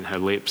leapt in her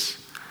lips.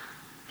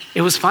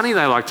 It was funny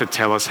they liked to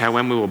tell us how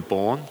when we were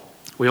born,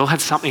 we all had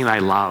something they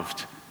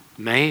loved.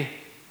 Me,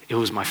 it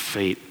was my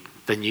feet,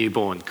 the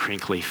newborn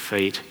crinkly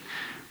feet.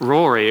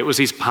 Rory, it was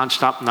his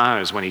punched-up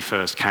nose when he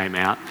first came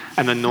out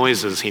and the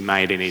noises he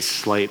made in his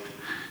sleep.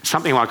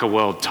 Something like a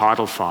world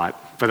title fight.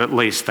 But at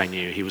least they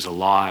knew he was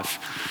alive.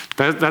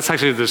 That's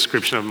actually the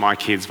description of my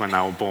kids when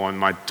they were born.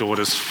 My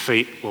daughter's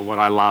feet were what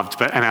I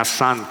loved. And our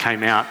son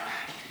came out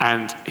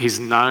and his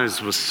nose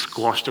was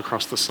squashed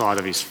across the side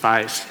of his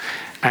face.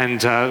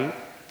 And it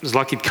was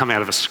like he'd come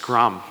out of a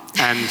scrum.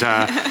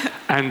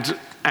 And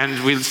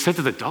we said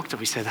to the doctor,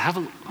 we said, have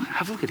a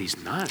look at his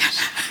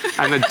nose.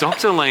 And the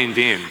doctor leaned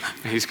in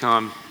and he's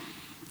gone,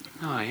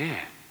 "Oh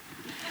yeah."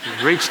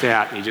 He reached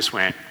out and he just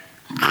went,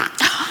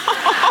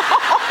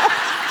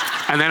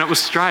 and then it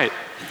was straight.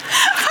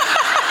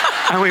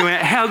 And we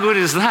went, "How good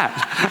is that?"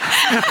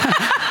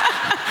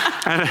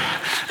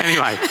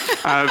 Anyway,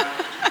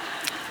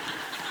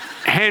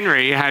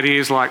 Henry had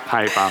ears like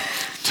paper,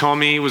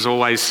 Tommy was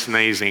always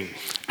sneezing.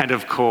 And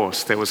of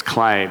course, there was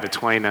Clay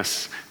between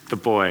us, the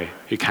boy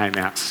who came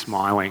out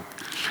smiling.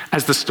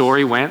 As the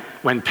story went,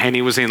 when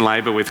Penny was in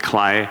labour with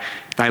Clay,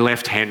 they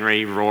left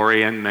Henry,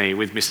 Rory and me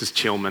with Mrs.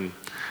 Chilman.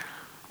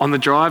 On the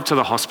drive to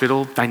the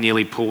hospital, they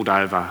nearly pulled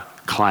over.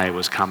 Clay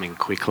was coming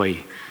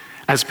quickly.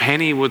 As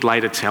Penny would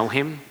later tell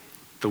him,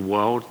 the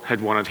world had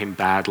wanted him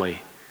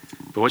badly.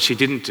 But what she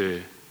didn't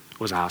do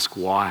was ask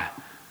why.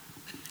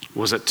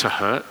 Was it to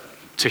hurt,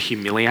 to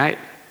humiliate,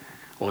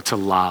 or to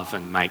love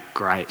and make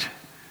great?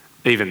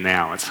 Even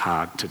now, it's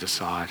hard to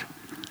decide.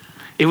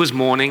 It was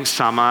morning,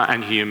 summer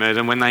and humid,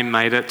 and when they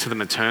made it to the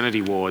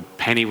maternity ward,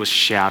 Penny was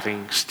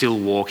shouting, still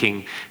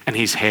walking, and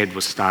his head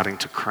was starting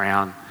to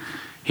crown.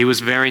 He was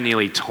very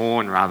nearly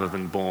torn rather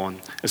than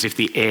born, as if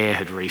the air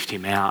had reefed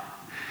him out.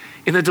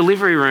 In the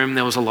delivery room,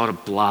 there was a lot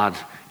of blood.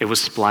 It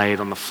was splayed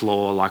on the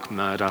floor like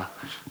murder.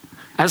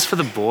 As for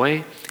the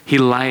boy, he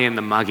lay in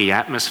the muggy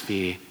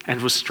atmosphere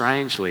and was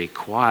strangely,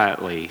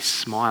 quietly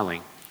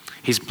smiling,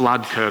 his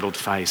blood-curdled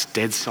face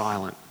dead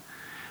silent.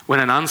 When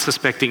an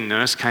unsuspecting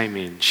nurse came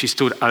in, she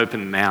stood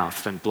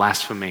open-mouthed and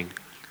blaspheming.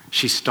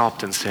 She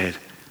stopped and said,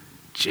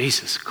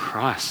 "Jesus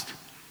Christ."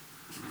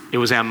 It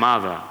was our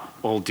mother,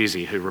 all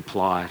dizzy, who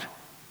replied.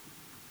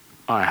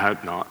 "I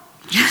hope not,"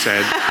 she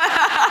said.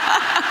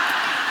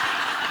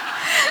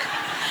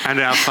 And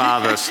our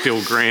father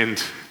still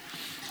grinned.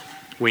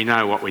 We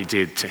know what we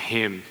did to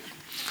him.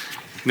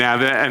 Now,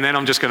 and then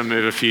I'm just going to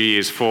move a few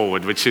years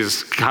forward, which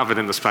is covered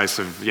in the space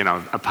of,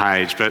 a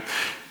page, but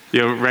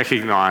you'll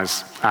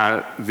recognise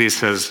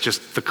this as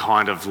just the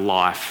kind of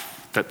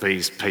life that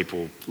these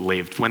people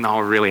lived when they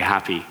were really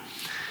happy.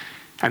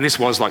 And this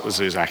was like the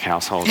Zuzak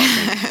household, I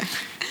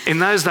think. In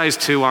those days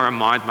too, I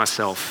remind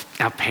myself,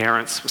 our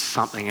parents were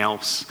something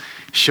else.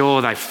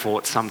 Sure, they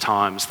fought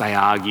sometimes, they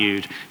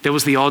argued. There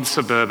was the odd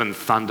suburban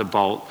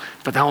thunderbolt,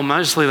 but they were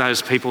mostly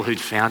those people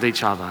who'd found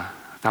each other.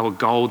 They were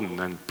golden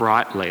and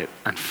bright lit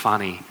and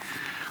funny.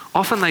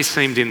 Often they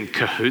seemed in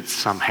cahoots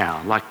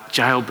somehow, like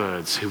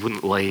jailbirds who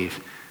wouldn't leave.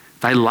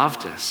 They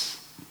loved us,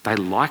 they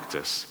liked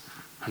us,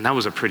 and that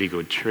was a pretty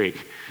good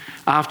trick.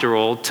 After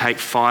all, take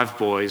 5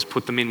 boys,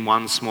 put them in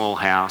one small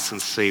house and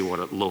see what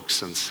it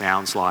looks and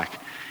sounds like.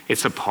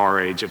 It's a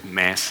porridge of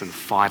mess and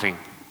fighting.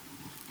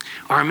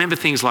 I remember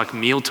things like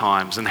meal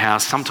times and how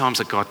sometimes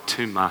it got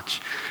too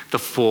much. The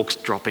forks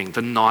dropping,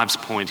 the knives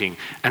pointing,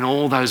 and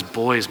all those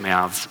boys'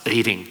 mouths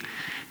eating.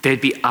 They'd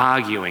be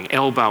arguing,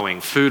 elbowing,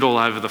 food all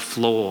over the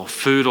floor,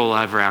 food all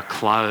over our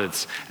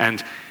clothes.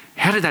 And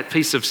how did that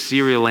piece of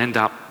cereal end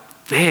up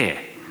there,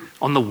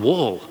 on the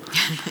wall?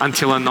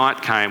 Until a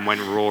night came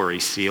when Rory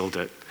sealed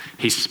it.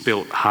 He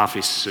spilt half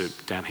his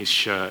soup down his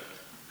shirt.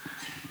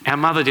 Our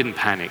mother didn't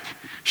panic.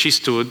 She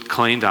stood,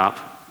 cleaned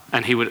up,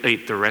 and he would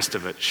eat the rest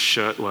of it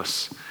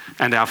shirtless.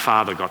 And our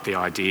father got the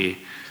idea.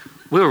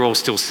 We were all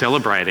still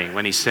celebrating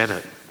when he said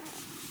it.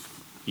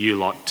 "You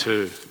lot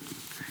too."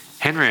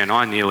 Henry and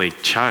I nearly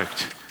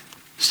choked.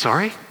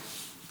 "Sorry?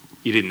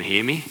 You didn't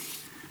hear me?"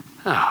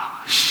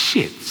 "Oh,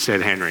 shit,"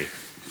 said Henry.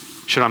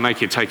 "Should I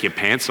make you take your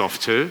pants off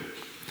too?"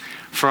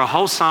 For a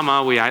whole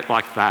summer, we ate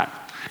like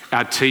that,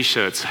 our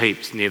T-shirts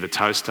heaped near the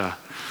toaster.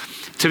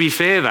 To be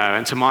fair though,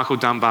 and to Michael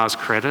Dunbar's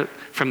credit,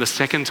 from the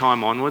second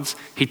time onwards,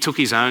 he took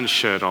his own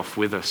shirt off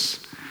with us.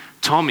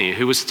 Tommy,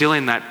 who was still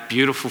in that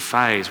beautiful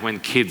phase when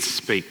kids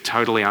speak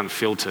totally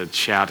unfiltered,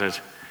 shouted,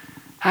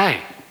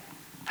 Hey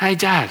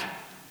Dad,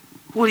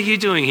 what are you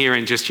doing here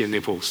in just your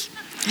nipples?"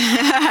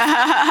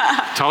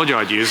 Told you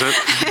I'd use it.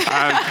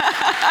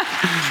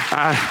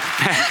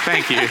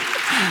 Thank you.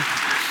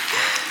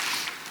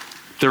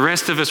 The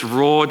rest of us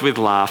roared with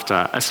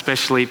laughter,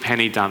 especially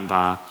Penny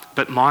Dunbar,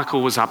 but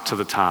Michael was up to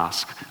the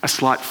task, a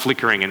slight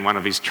flickering in one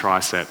of his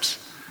triceps.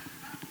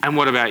 "And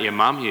what about your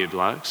mum, you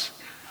blokes?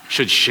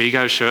 Should she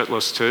go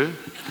shirtless too?"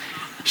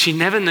 She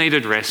never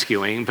needed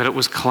rescuing, but it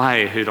was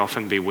Clay who'd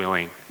often be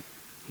willing.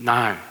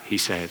 "No," he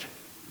said,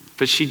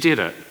 but she did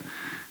it.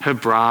 Her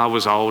bra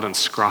was old and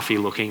scruffy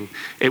looking.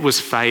 It was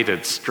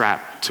faded,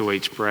 strapped to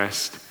each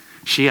breast.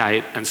 She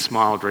ate and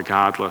smiled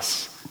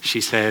regardless.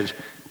 She said,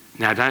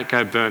 "Now don't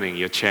go burning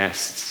your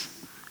chests."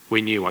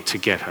 We knew what to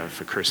get her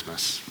for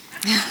Christmas.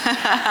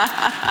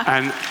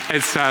 And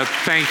it's,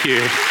 thank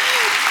you.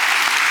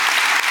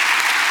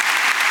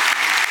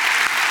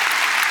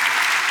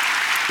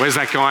 Where's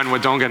that guy in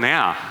Wodonga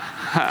now?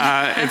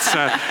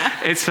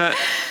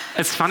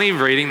 It's funny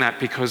reading that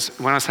because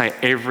when I say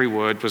every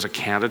word was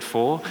accounted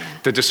for,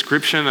 the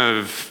description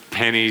of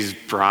Penny's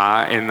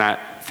bra in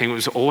that thing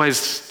was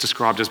always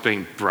described as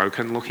being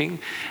broken looking,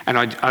 and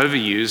I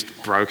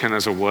overused broken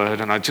as a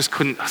word, and I just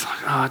couldn't.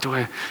 I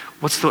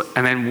was like,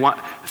 and then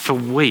for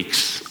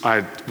weeks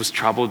I was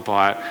troubled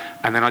by it,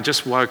 and then I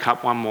just woke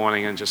up one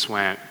morning and just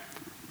went,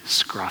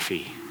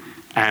 scruffy.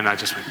 And I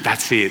just went,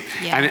 that's it.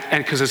 Yeah.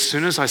 And because as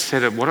soon as I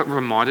said it, what it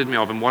reminded me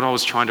of and what I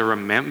was trying to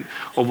remember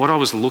or what I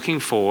was looking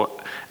for,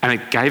 and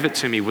it gave it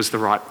to me, was the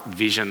right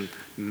vision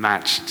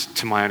matched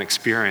to my own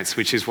experience,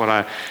 which is what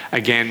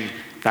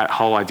that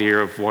whole idea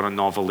of what a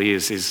novel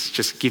is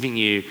just giving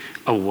you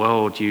a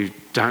world you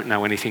don't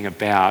know anything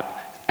about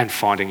and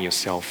finding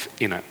yourself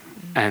in it.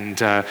 And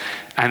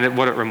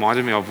what it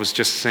reminded me of was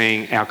just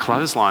seeing our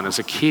clothesline as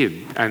a kid,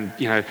 and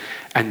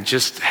and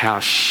just how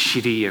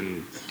shitty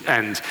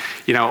and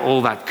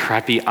all that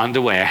crappy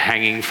underwear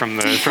hanging from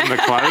the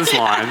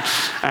clothesline,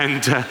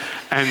 and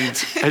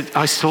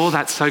I saw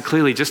that so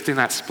clearly just in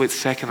that split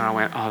second. And I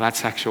went, oh,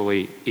 that's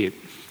actually it.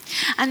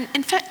 And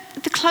in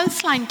fact, the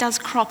clothesline does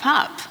crop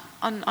up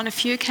on a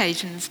few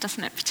occasions,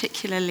 doesn't it?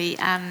 Particularly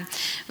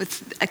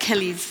with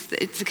Achilles,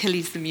 it's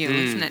Achilles the mule,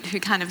 isn't it? Who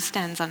kind of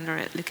stands under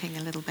it looking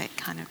a little bit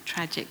kind of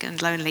tragic and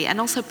lonely.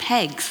 And also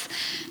pegs.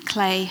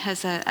 Clay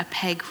has a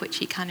peg which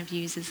he kind of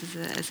uses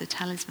as a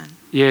talisman.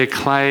 Yeah,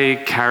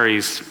 Clay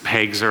carries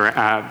pegs, or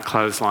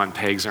clothesline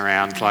pegs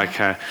around like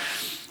a...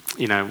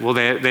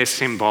 they're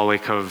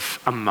symbolic of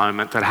a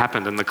moment that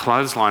happened in the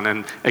clothesline,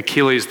 and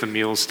Achilles the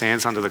mule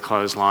stands under the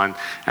clothesline,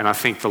 and I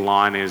think the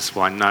line is,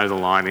 I know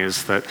the line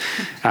is that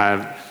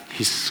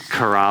he's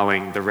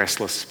corralling the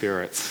restless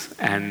spirits,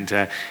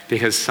 and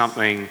because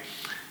something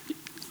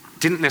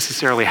didn't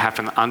necessarily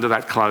happen under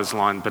that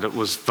clothesline, but it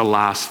was the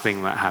last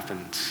thing that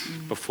happened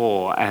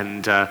before,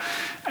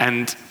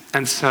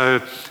 and so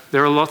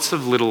there are lots of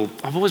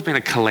I've always been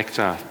a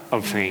collector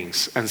of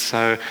things, and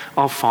so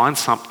I'll find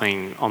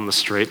something on the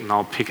street and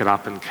I'll pick it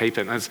up and keep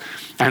it.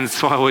 And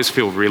so I always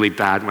feel really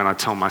bad when I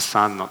tell my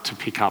son not to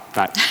pick up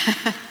that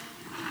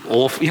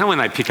awful, when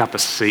they pick up a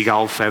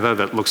seagull feather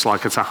that looks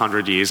like it's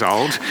 100 years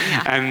old,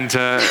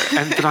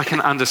 but I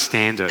can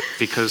understand it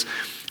because...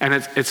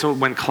 And it's all,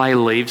 when Clay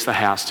leaves the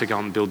house to go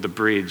and build the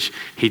bridge,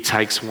 he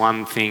takes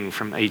one thing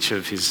from each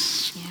of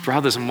his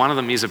brothers, and one of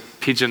them is a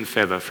pigeon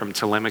feather from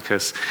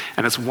Telemachus.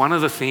 And it's one of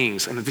the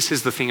things, and this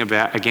is the thing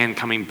about, again,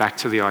 coming back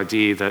to the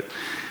idea that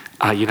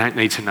you don't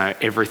need to know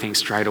everything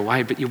straight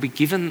away, but you'll be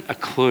given a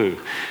clue.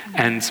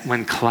 And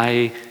when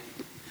Clay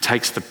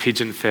takes the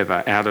pigeon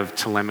feather out of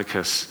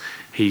Telemachus,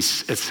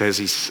 it says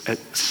he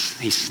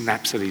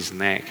snaps at his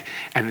neck.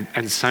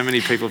 And so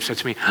many people have said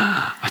to me,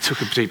 I took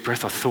a deep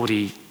breath, I thought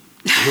he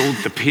killed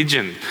the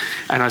pigeon.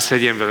 And I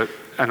said,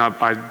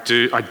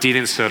 I did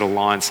insert a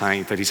line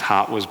saying that his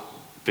heart was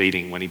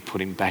beating when he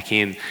put him back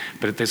in.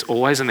 But there's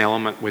always an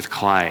element with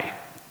Clay,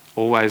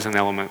 always an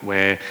element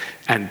where,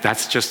 and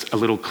that's just a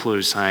little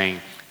clue saying,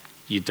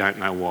 you don't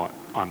know what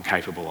I'm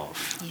capable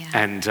of.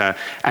 Yeah.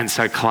 And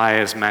so Clay,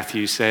 as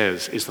Matthew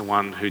says, is the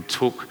one who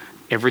took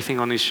everything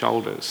on his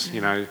shoulders,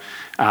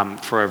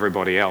 for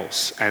everybody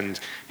else. And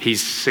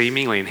he's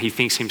and he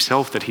thinks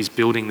himself that he's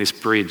building this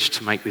bridge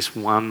to make this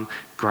one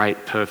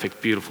great,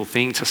 perfect, beautiful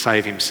thing to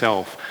save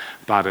himself,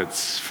 but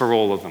it's for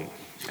all of them.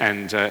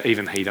 And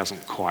even he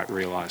doesn't quite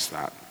realise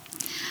that.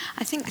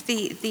 I think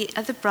the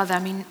other brother,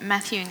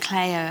 Matthew and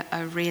Clay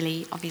are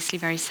really obviously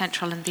very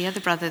central, and the other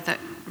brother that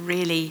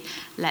really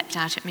leapt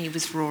out at me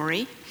was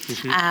Rory,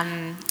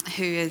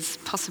 who is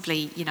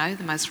possibly,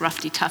 the most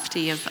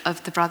roughy-tufty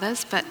of the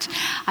brothers, but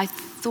I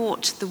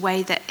thought the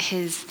way that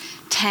his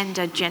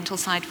tender, gentle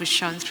side was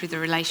shown through the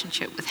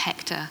relationship with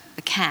Hector,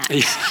 the cat,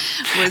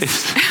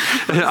 was...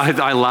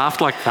 I laughed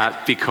like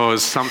that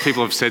because some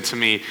people have said to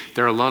me,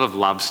 there are a lot of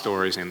love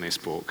stories in this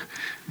book,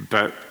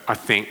 but I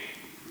think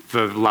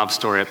the love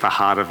story at the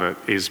heart of it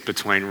is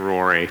between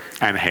Rory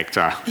and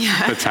Hector,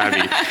 the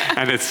tabby.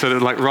 And it's sort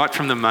of like right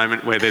from the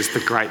moment where there's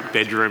the great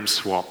bedroom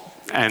swap,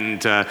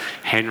 and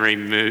Henry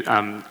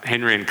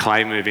and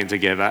Clay move in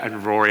together,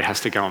 and Rory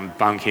has to go and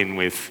bunk in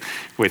with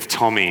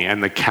Tommy,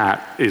 and the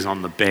cat is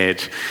on the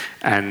bed,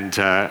 and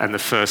the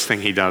first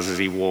thing he does is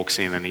he walks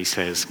in and he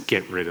says,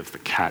 "Get rid of the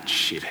cat,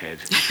 shithead,"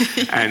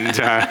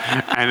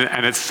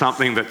 and it's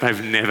something that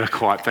they've never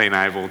quite been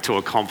able to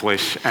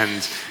accomplish,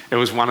 and it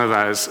was one of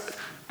those.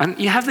 And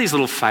you have these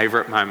little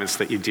favourite moments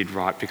that you did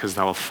right because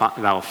they were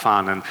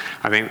fun. And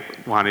I think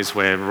one is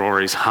where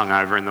Rory's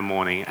hungover in the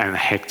morning and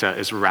Hector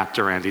is wrapped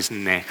around his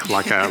neck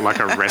like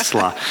a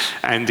wrestler.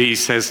 And he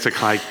says to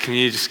Clay, "Can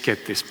you just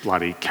get this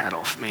bloody cat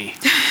off me?"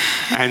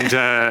 And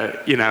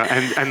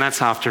and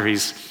that's after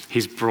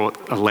he's brought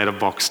a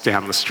letterbox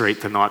down the street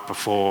the night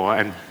before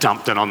and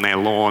dumped it on their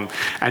lawn.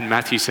 And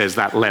Matthew says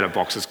that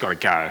letterbox has got to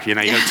go. You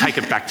got to take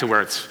it back to where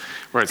it's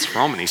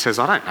from. And he says,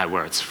 "I don't know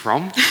where it's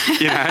from."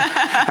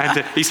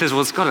 And he says,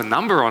 "Well, it's got a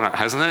number on it,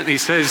 hasn't it?" And he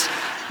says,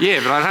 "Yeah,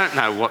 but I don't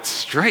know what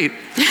street."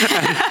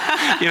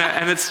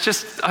 And it's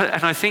just,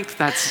 and I think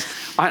that's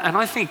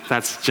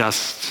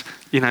just,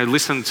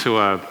 listen to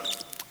a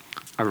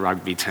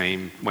rugby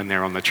team when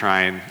they're on the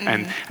train,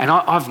 and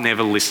I've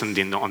never listened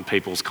in on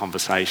people's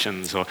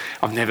conversations, or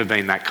I've never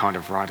been that kind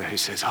of writer who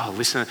says, "Oh,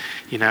 listen,"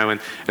 and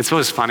it's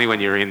always funny when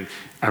you're in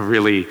a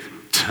really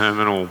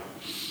terminal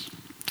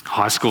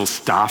high school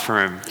staff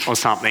room or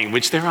something,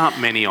 which there aren't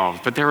many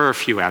of, but there are a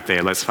few out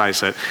there, let's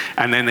face it,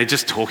 and then they're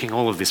just talking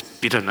all of this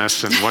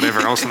bitterness and whatever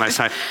else, and they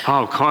say,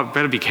 "Oh, God,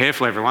 better be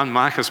careful, everyone,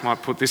 Marcus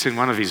might put this in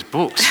one of his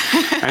books."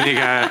 And you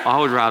go, "I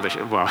would rather,"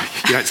 well,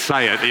 you don't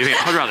say it, you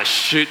think, "I'd rather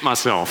shoot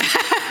myself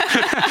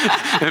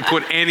than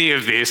put any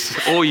of this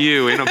or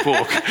you in a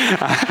book."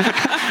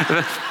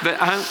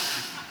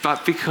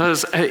 But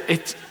because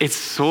it's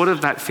sort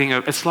of that thing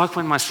of, it's like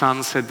when my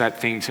son said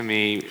that thing to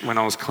me when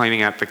I was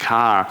cleaning out the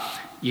car.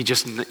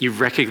 you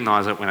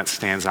recognise it when it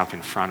stands up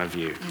in front of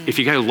you. If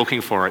you go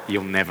looking for it,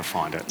 you'll never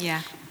find it.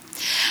 Yeah.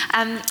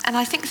 And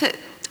I think that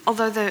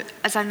although,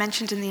 as I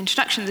mentioned in the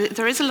introduction,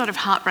 there is a lot of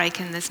heartbreak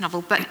in this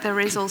novel, but there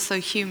is also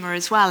humour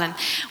as well. And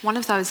one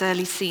of those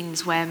early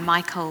scenes where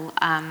Michael,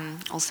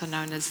 also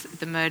known as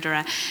the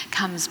murderer,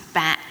 comes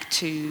back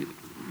to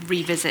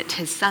revisit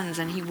his sons,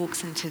 and he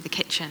walks into the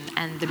kitchen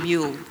and the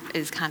mule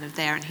is kind of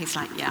there, and he's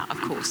like, yeah,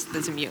 of course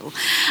there's a mule.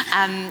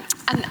 And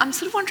I'm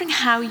sort of wondering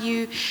how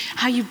you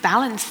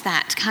balance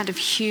that kind of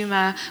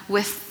humour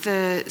with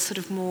the sort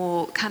of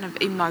more kind of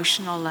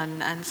emotional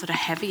and sort of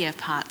heavier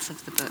parts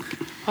of the book.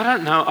 I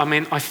don't know. I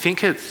mean, I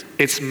think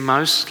it's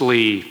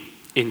mostly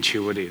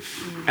intuitive.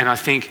 And I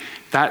think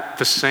that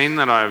the scene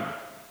that I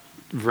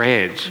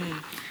read,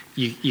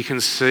 you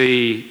can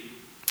see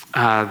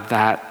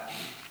that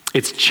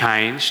it's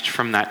changed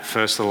from that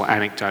first little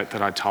anecdote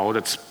that I told.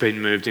 It's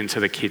been moved into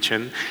the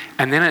kitchen.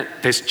 And then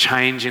there's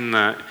change in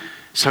the...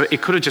 So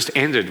it could have just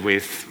ended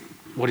with,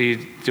 what are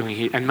you doing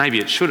here? And maybe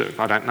it should have,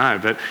 I don't know.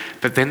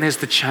 But then there's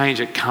the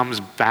change. It comes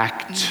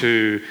back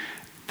to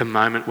the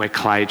moment where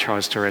Clay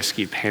tries to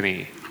rescue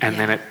Penny. And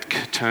then it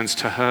turns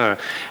to her.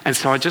 And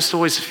so I just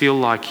always feel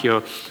like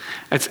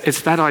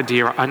it's that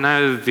idea. I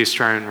know the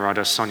Australian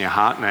writer Sonia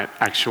Hartnett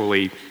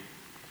actually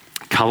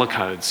colour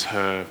codes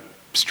her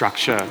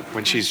structure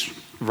when she's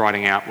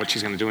writing out what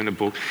she's going to do in the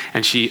book,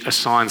 and she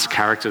assigns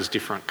characters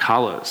different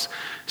colours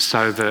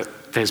so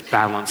that there's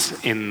balance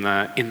in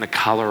the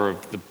colour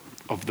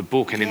of the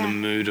book and in the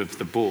mood of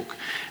the book.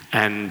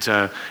 And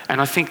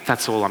I think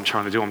that's all I'm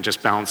trying to do. I'm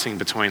just balancing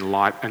between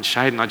light and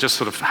shade, and I just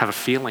sort of have a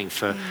feeling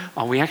for,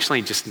 we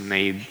actually just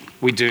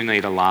we do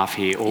need a laugh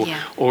here.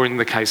 Or in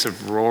the case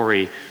of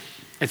Rory,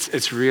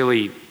 it's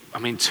really, I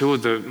mean, two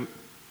of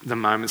the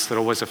moments that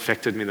always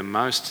affected me the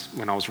most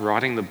when I was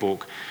writing the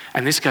book,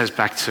 and this goes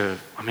back to,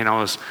 I mean,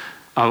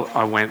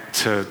 I went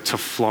to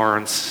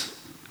Florence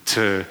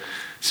to,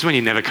 this is when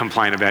you never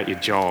complain about your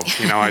job,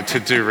 to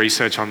do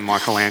research on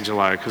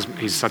Michelangelo, because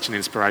he's such an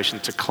inspiration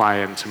to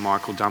Clay and to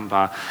Michael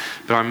Dunbar.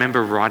 But I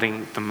remember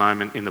writing the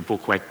moment in the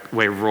book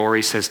where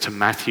Rory says to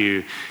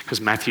Matthew,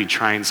 because Matthew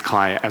trains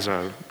Clay as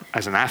an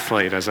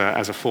athlete, as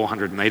a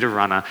 400-metre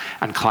runner,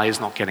 and Clay is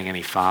not getting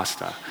any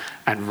faster.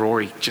 And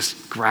Rory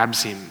just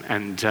grabs him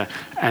and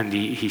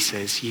he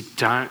says,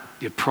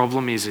 your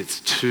problem is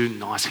it's too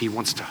nice. He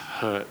wants to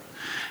hurt.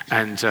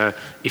 And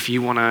if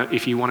you want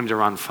him to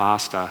run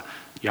faster,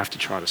 you have to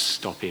try to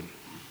stop him.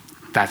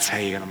 That's how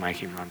you're going to make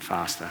him run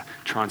faster.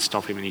 Try and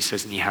stop him. And he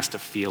says, and he has to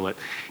feel it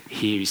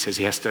here. He says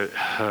he has to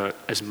hurt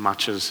as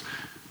much as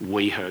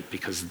we hurt,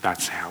 because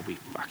that's how we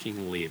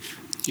fucking live.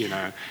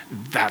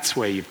 That's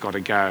where you've got to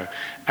go.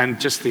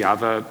 And just the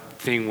other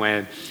thing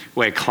where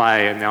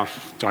Clay, and now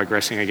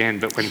digressing again,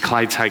 but when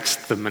Clay takes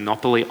the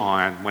Monopoly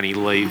iron when he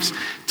leaves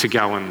to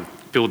go and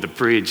build the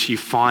bridge, you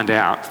find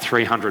out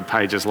 300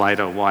 pages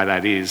later why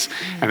that is.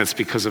 And it's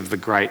because of the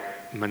great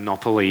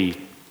Monopoly,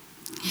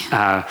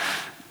 it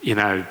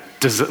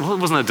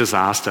wasn't a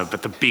disaster,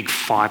 but the big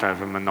fight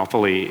over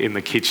Monopoly in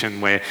the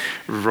kitchen where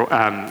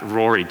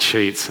Rory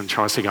cheats and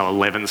tries to go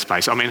 11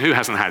 space. I mean, who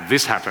hasn't had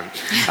this happen?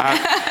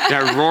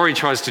 Rory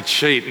tries to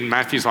cheat and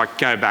Matthew's like,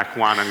 go back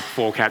 1 and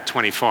fork out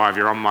 25,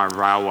 you're on my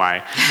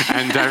railway.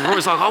 And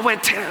Rory's like,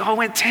 I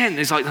went 10.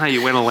 He's like, no,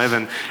 you went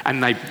 11.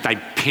 And they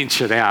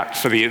pinch it out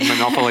for the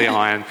Monopoly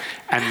iron.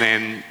 And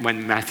then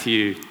when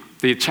Matthew...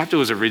 The chapter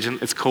was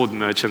it's called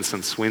Merchants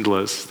and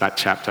Swindlers, that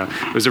chapter.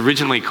 It was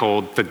originally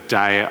called The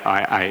Day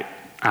I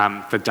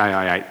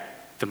Ate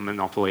the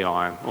Monopoly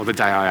Iron, or The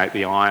Day I Ate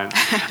the Iron.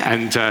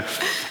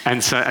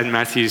 and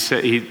Matthew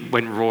said,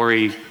 when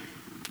Rory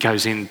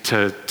goes in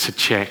to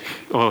check,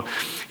 or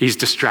he's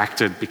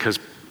distracted because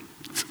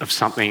of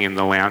something in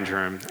the lounge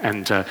room,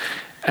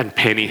 and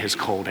Penny has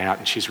called out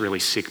and she's really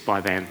sick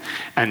by then.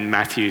 And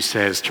Matthew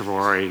says to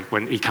Rory,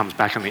 when he comes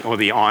back and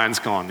the iron's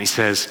gone, he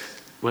says,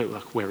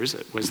 where is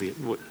it?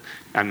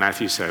 And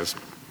Matthew says,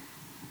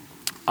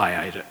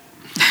 I ate it.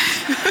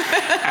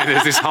 And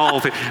there's this whole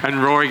thing.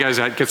 And Rory goes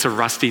out, gets a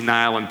rusty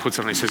nail and puts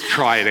it on and he says,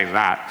 try eating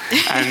that.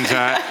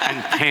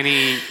 And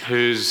Penny,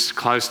 who's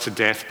close to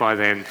death by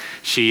then,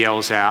 she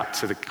calls out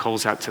to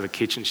the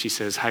kitchen. She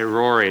says, hey,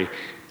 Rory,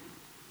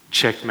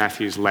 check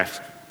Matthew's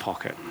left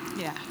pocket.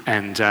 Yeah.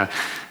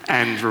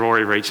 And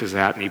Rory reaches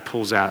out and he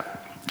pulls out.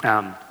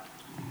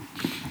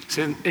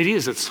 So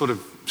it's sort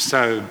of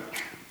so...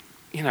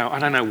 I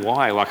don't know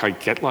why, I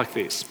get like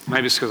this.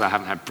 Maybe it's because I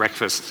haven't had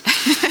breakfast.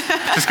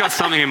 Just got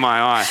something in my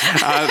eye.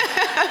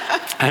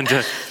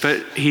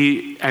 But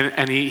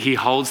he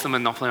holds the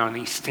Monopoly on and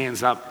he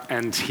stands up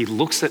and he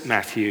looks at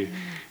Matthew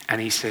and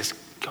he says,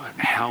 God,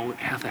 how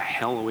the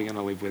hell are we going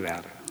to live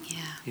without it?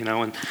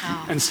 Yeah.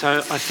 And so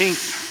I think,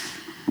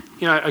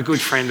 a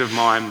good friend of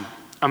mine,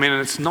 I mean,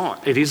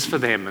 it is for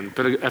them,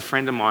 but a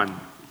friend of mine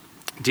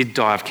did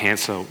die of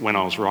cancer when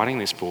I was writing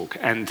this book,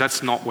 and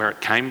that's not where it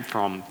came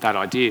from, that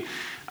idea.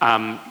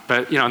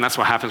 But and that's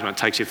what happens when it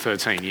takes you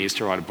 13 years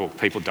to write a book.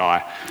 People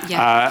die,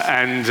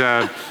 and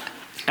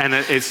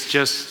it's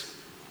just.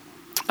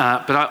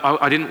 But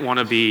I didn't want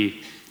to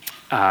be.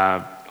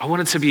 I I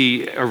wanted to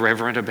be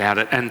irreverent about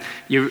it. And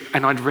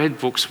I'd read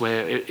books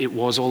where it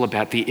was all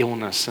about the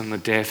illness and the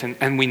death,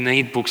 and we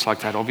need books like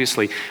that,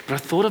 obviously. But I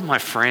thought of my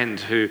friend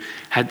who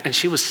had, and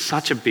she was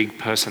such a big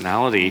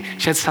personality,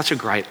 she had such a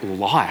great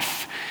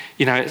life.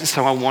 You know,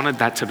 so I wanted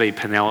that to be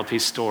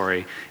Penelope's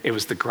story. It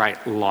was the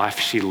great life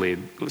she led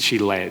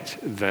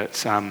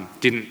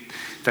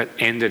that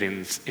ended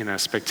in a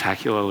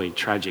spectacularly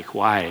tragic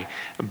way,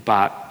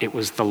 but it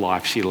was the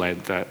life she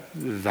led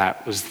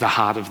that was the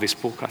heart of this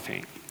book, I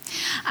think.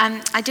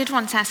 I did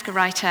once ask a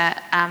writer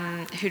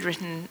who'd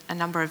written a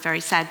number of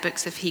very sad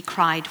books if he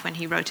cried when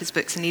he wrote his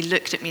books, and he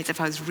looked at me as if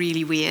I was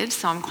really weird,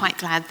 so I'm quite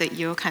glad that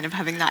you're kind of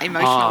having that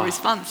emotional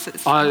response.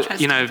 It's interesting.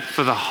 You know,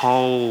 for the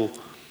whole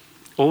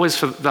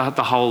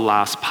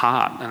last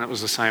part, and it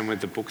was the same with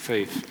The Book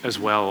Thief as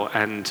well.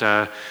 And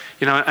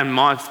you know, and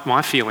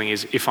my feeling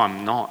is, if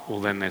I'm not, well,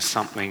 then there's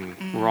something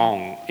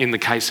wrong in the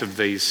case of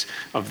those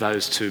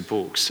two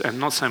books, and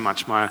not so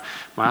much my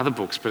other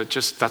books, but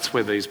that's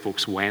where these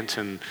books went,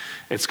 and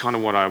it's kind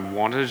of what I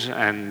wanted,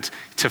 and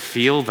to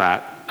feel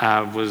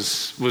that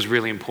was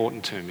really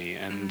important to me,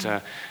 and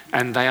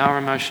they are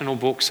emotional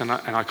books, and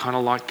I kind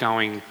of like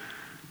going,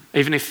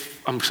 even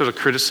if I'm sort of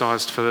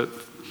criticised for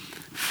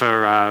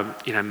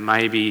you know,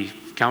 maybe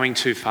going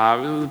too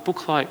far. A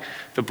book like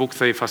The Book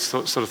Thief, I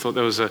sort of thought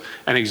there was an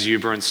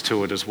exuberance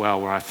to it as well,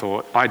 where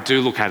I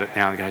do look at it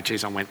now and go,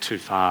 geez, I went too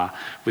far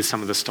with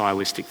some of the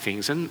stylistic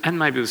things, and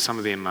maybe with some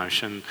of the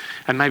emotion,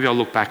 and maybe I'll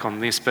look back on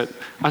this, but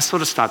I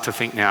sort of start to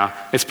think now,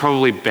 it's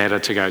probably better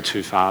to go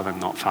too far than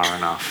not far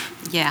enough.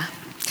 Yeah.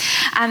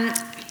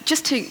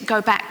 Just to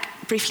go back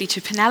briefly to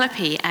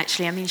Penelope,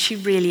 actually, I mean, she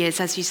really is,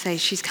 as you say,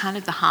 she's kind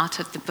of the heart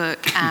of the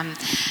book,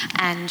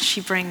 and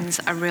she brings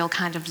a real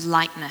kind of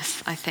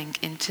lightness, I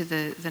think, into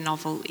the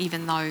novel,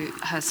 even though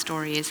her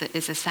story is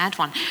a sad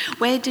one.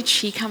 Where did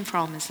she come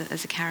from as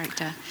a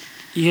character?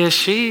 Yeah,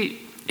 so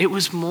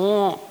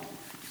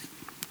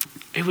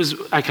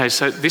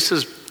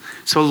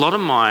a lot of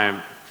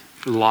my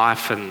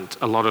life and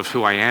a lot of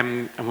who I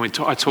am, and I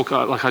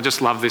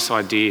just love this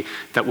idea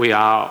that we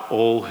are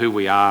all who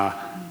we are,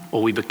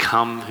 or we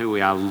become who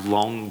we are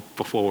long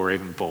before we're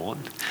even born.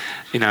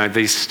 You know,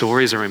 these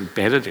stories are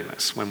embedded in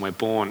us when we're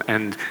born.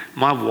 And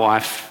my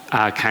wife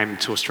came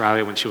to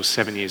Australia when she was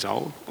 7 years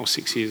old, or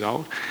 6 years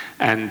old,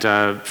 and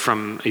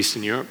from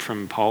Eastern Europe,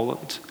 from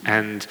Poland.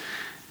 And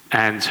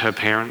her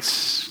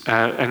parents,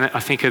 and I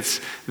think it's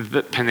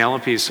that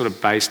Penelope is sort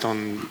of based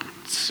on,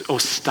 or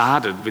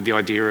started with the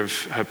idea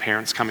of her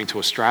parents coming to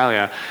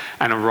Australia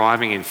and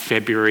arriving in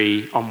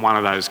February on one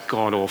of those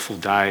god-awful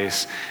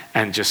days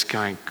and just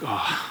going,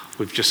 oh,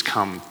 we've just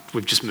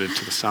moved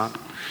to the sun.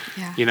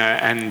 Yeah. You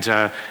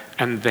know,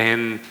 and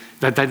then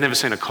they'd never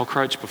seen a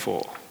cockroach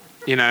before,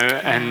 you know,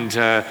 and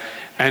so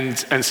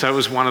it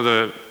was one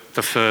of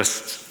the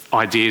first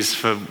ideas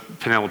for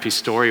Penelope's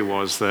story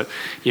was that,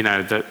 you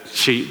know, that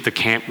the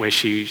camp where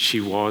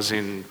she was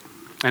in,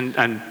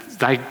 and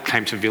they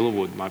came to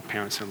Villawood, my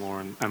parents-in-law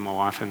and my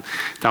wife, and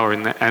they were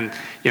in there, and,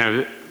 you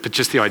know, but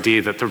just the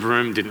idea that the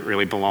room didn't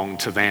really belong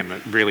to them,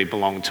 it really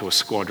belonged to a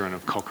squadron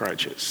of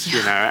cockroaches,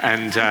 you know,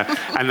 and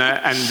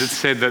it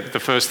said that the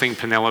first thing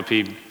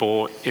Penelope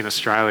bought in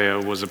Australia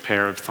was a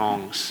pair of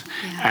thongs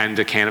and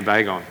a can of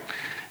Baygon.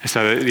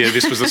 So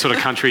this was the sort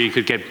of country you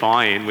could get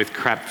by in with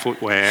crap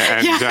footwear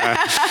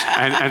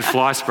and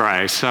fly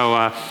spray.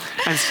 So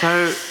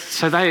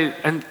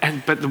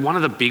but one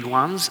of the big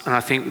ones, and I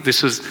think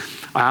this was,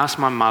 I asked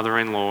my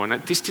mother-in-law,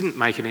 and this didn't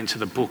make it into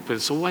the book, but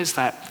there's always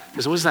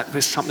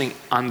something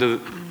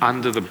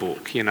under the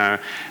book, you know.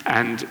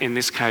 And in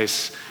this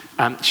case,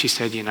 she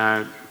said, you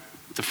know,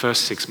 the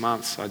first 6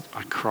 months I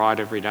cried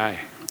every day.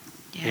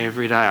 Yeah.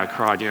 Every day I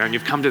cried, you know, and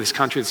you've come to this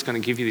country that's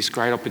going to give you this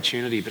great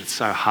opportunity, but it's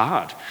so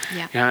hard.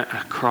 Yeah. You know,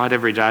 I cried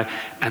every day.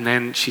 And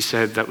then she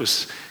said that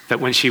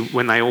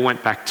when they all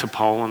went back to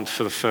Poland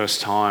for the first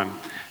time,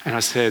 and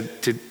I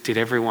said, did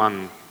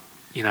everyone,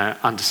 you know,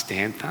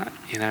 understand that,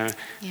 you know?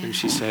 Yeah. And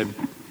she said,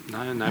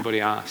 no,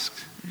 nobody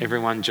asked.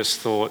 Everyone just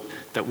thought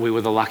that we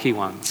were the lucky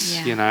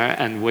ones, you know,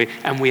 and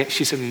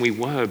she said, and we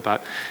were,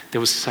 but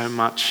there was so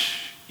much,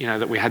 you know,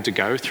 that we had to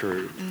go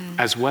through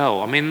as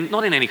well. I mean,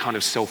 not in any kind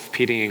of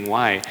self-pitying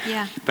way,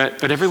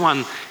 but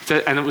everyone,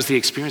 and it was the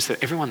experience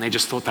that everyone there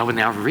just thought they were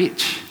now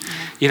rich,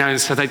 you know, and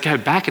so they'd go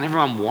back and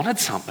everyone wanted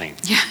something.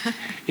 Yeah.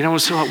 You know, it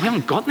was sort of like, we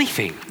haven't got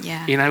anything.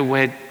 Yeah. You know,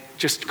 we're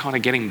just kind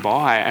of getting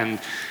by, and,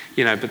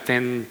 you know, but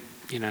then,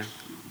 you know,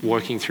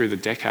 working through the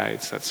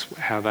decades, that's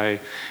how they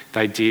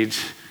did,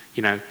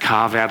 you know,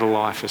 carve out a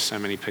life as so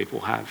many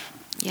people have.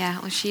 Yeah,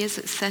 well, she is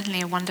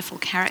certainly a wonderful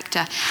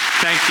character.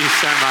 Thank you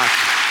so much.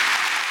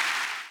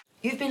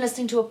 You've been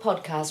listening to a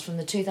podcast from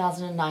the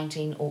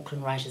 2019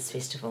 Auckland Writers'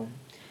 Festival.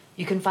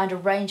 You can find a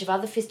range of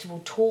other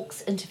festival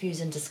talks, interviews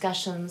and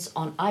discussions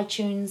on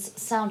iTunes,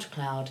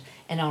 SoundCloud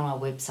and on our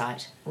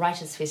website,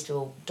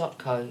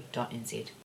 writersfestival.co.nz.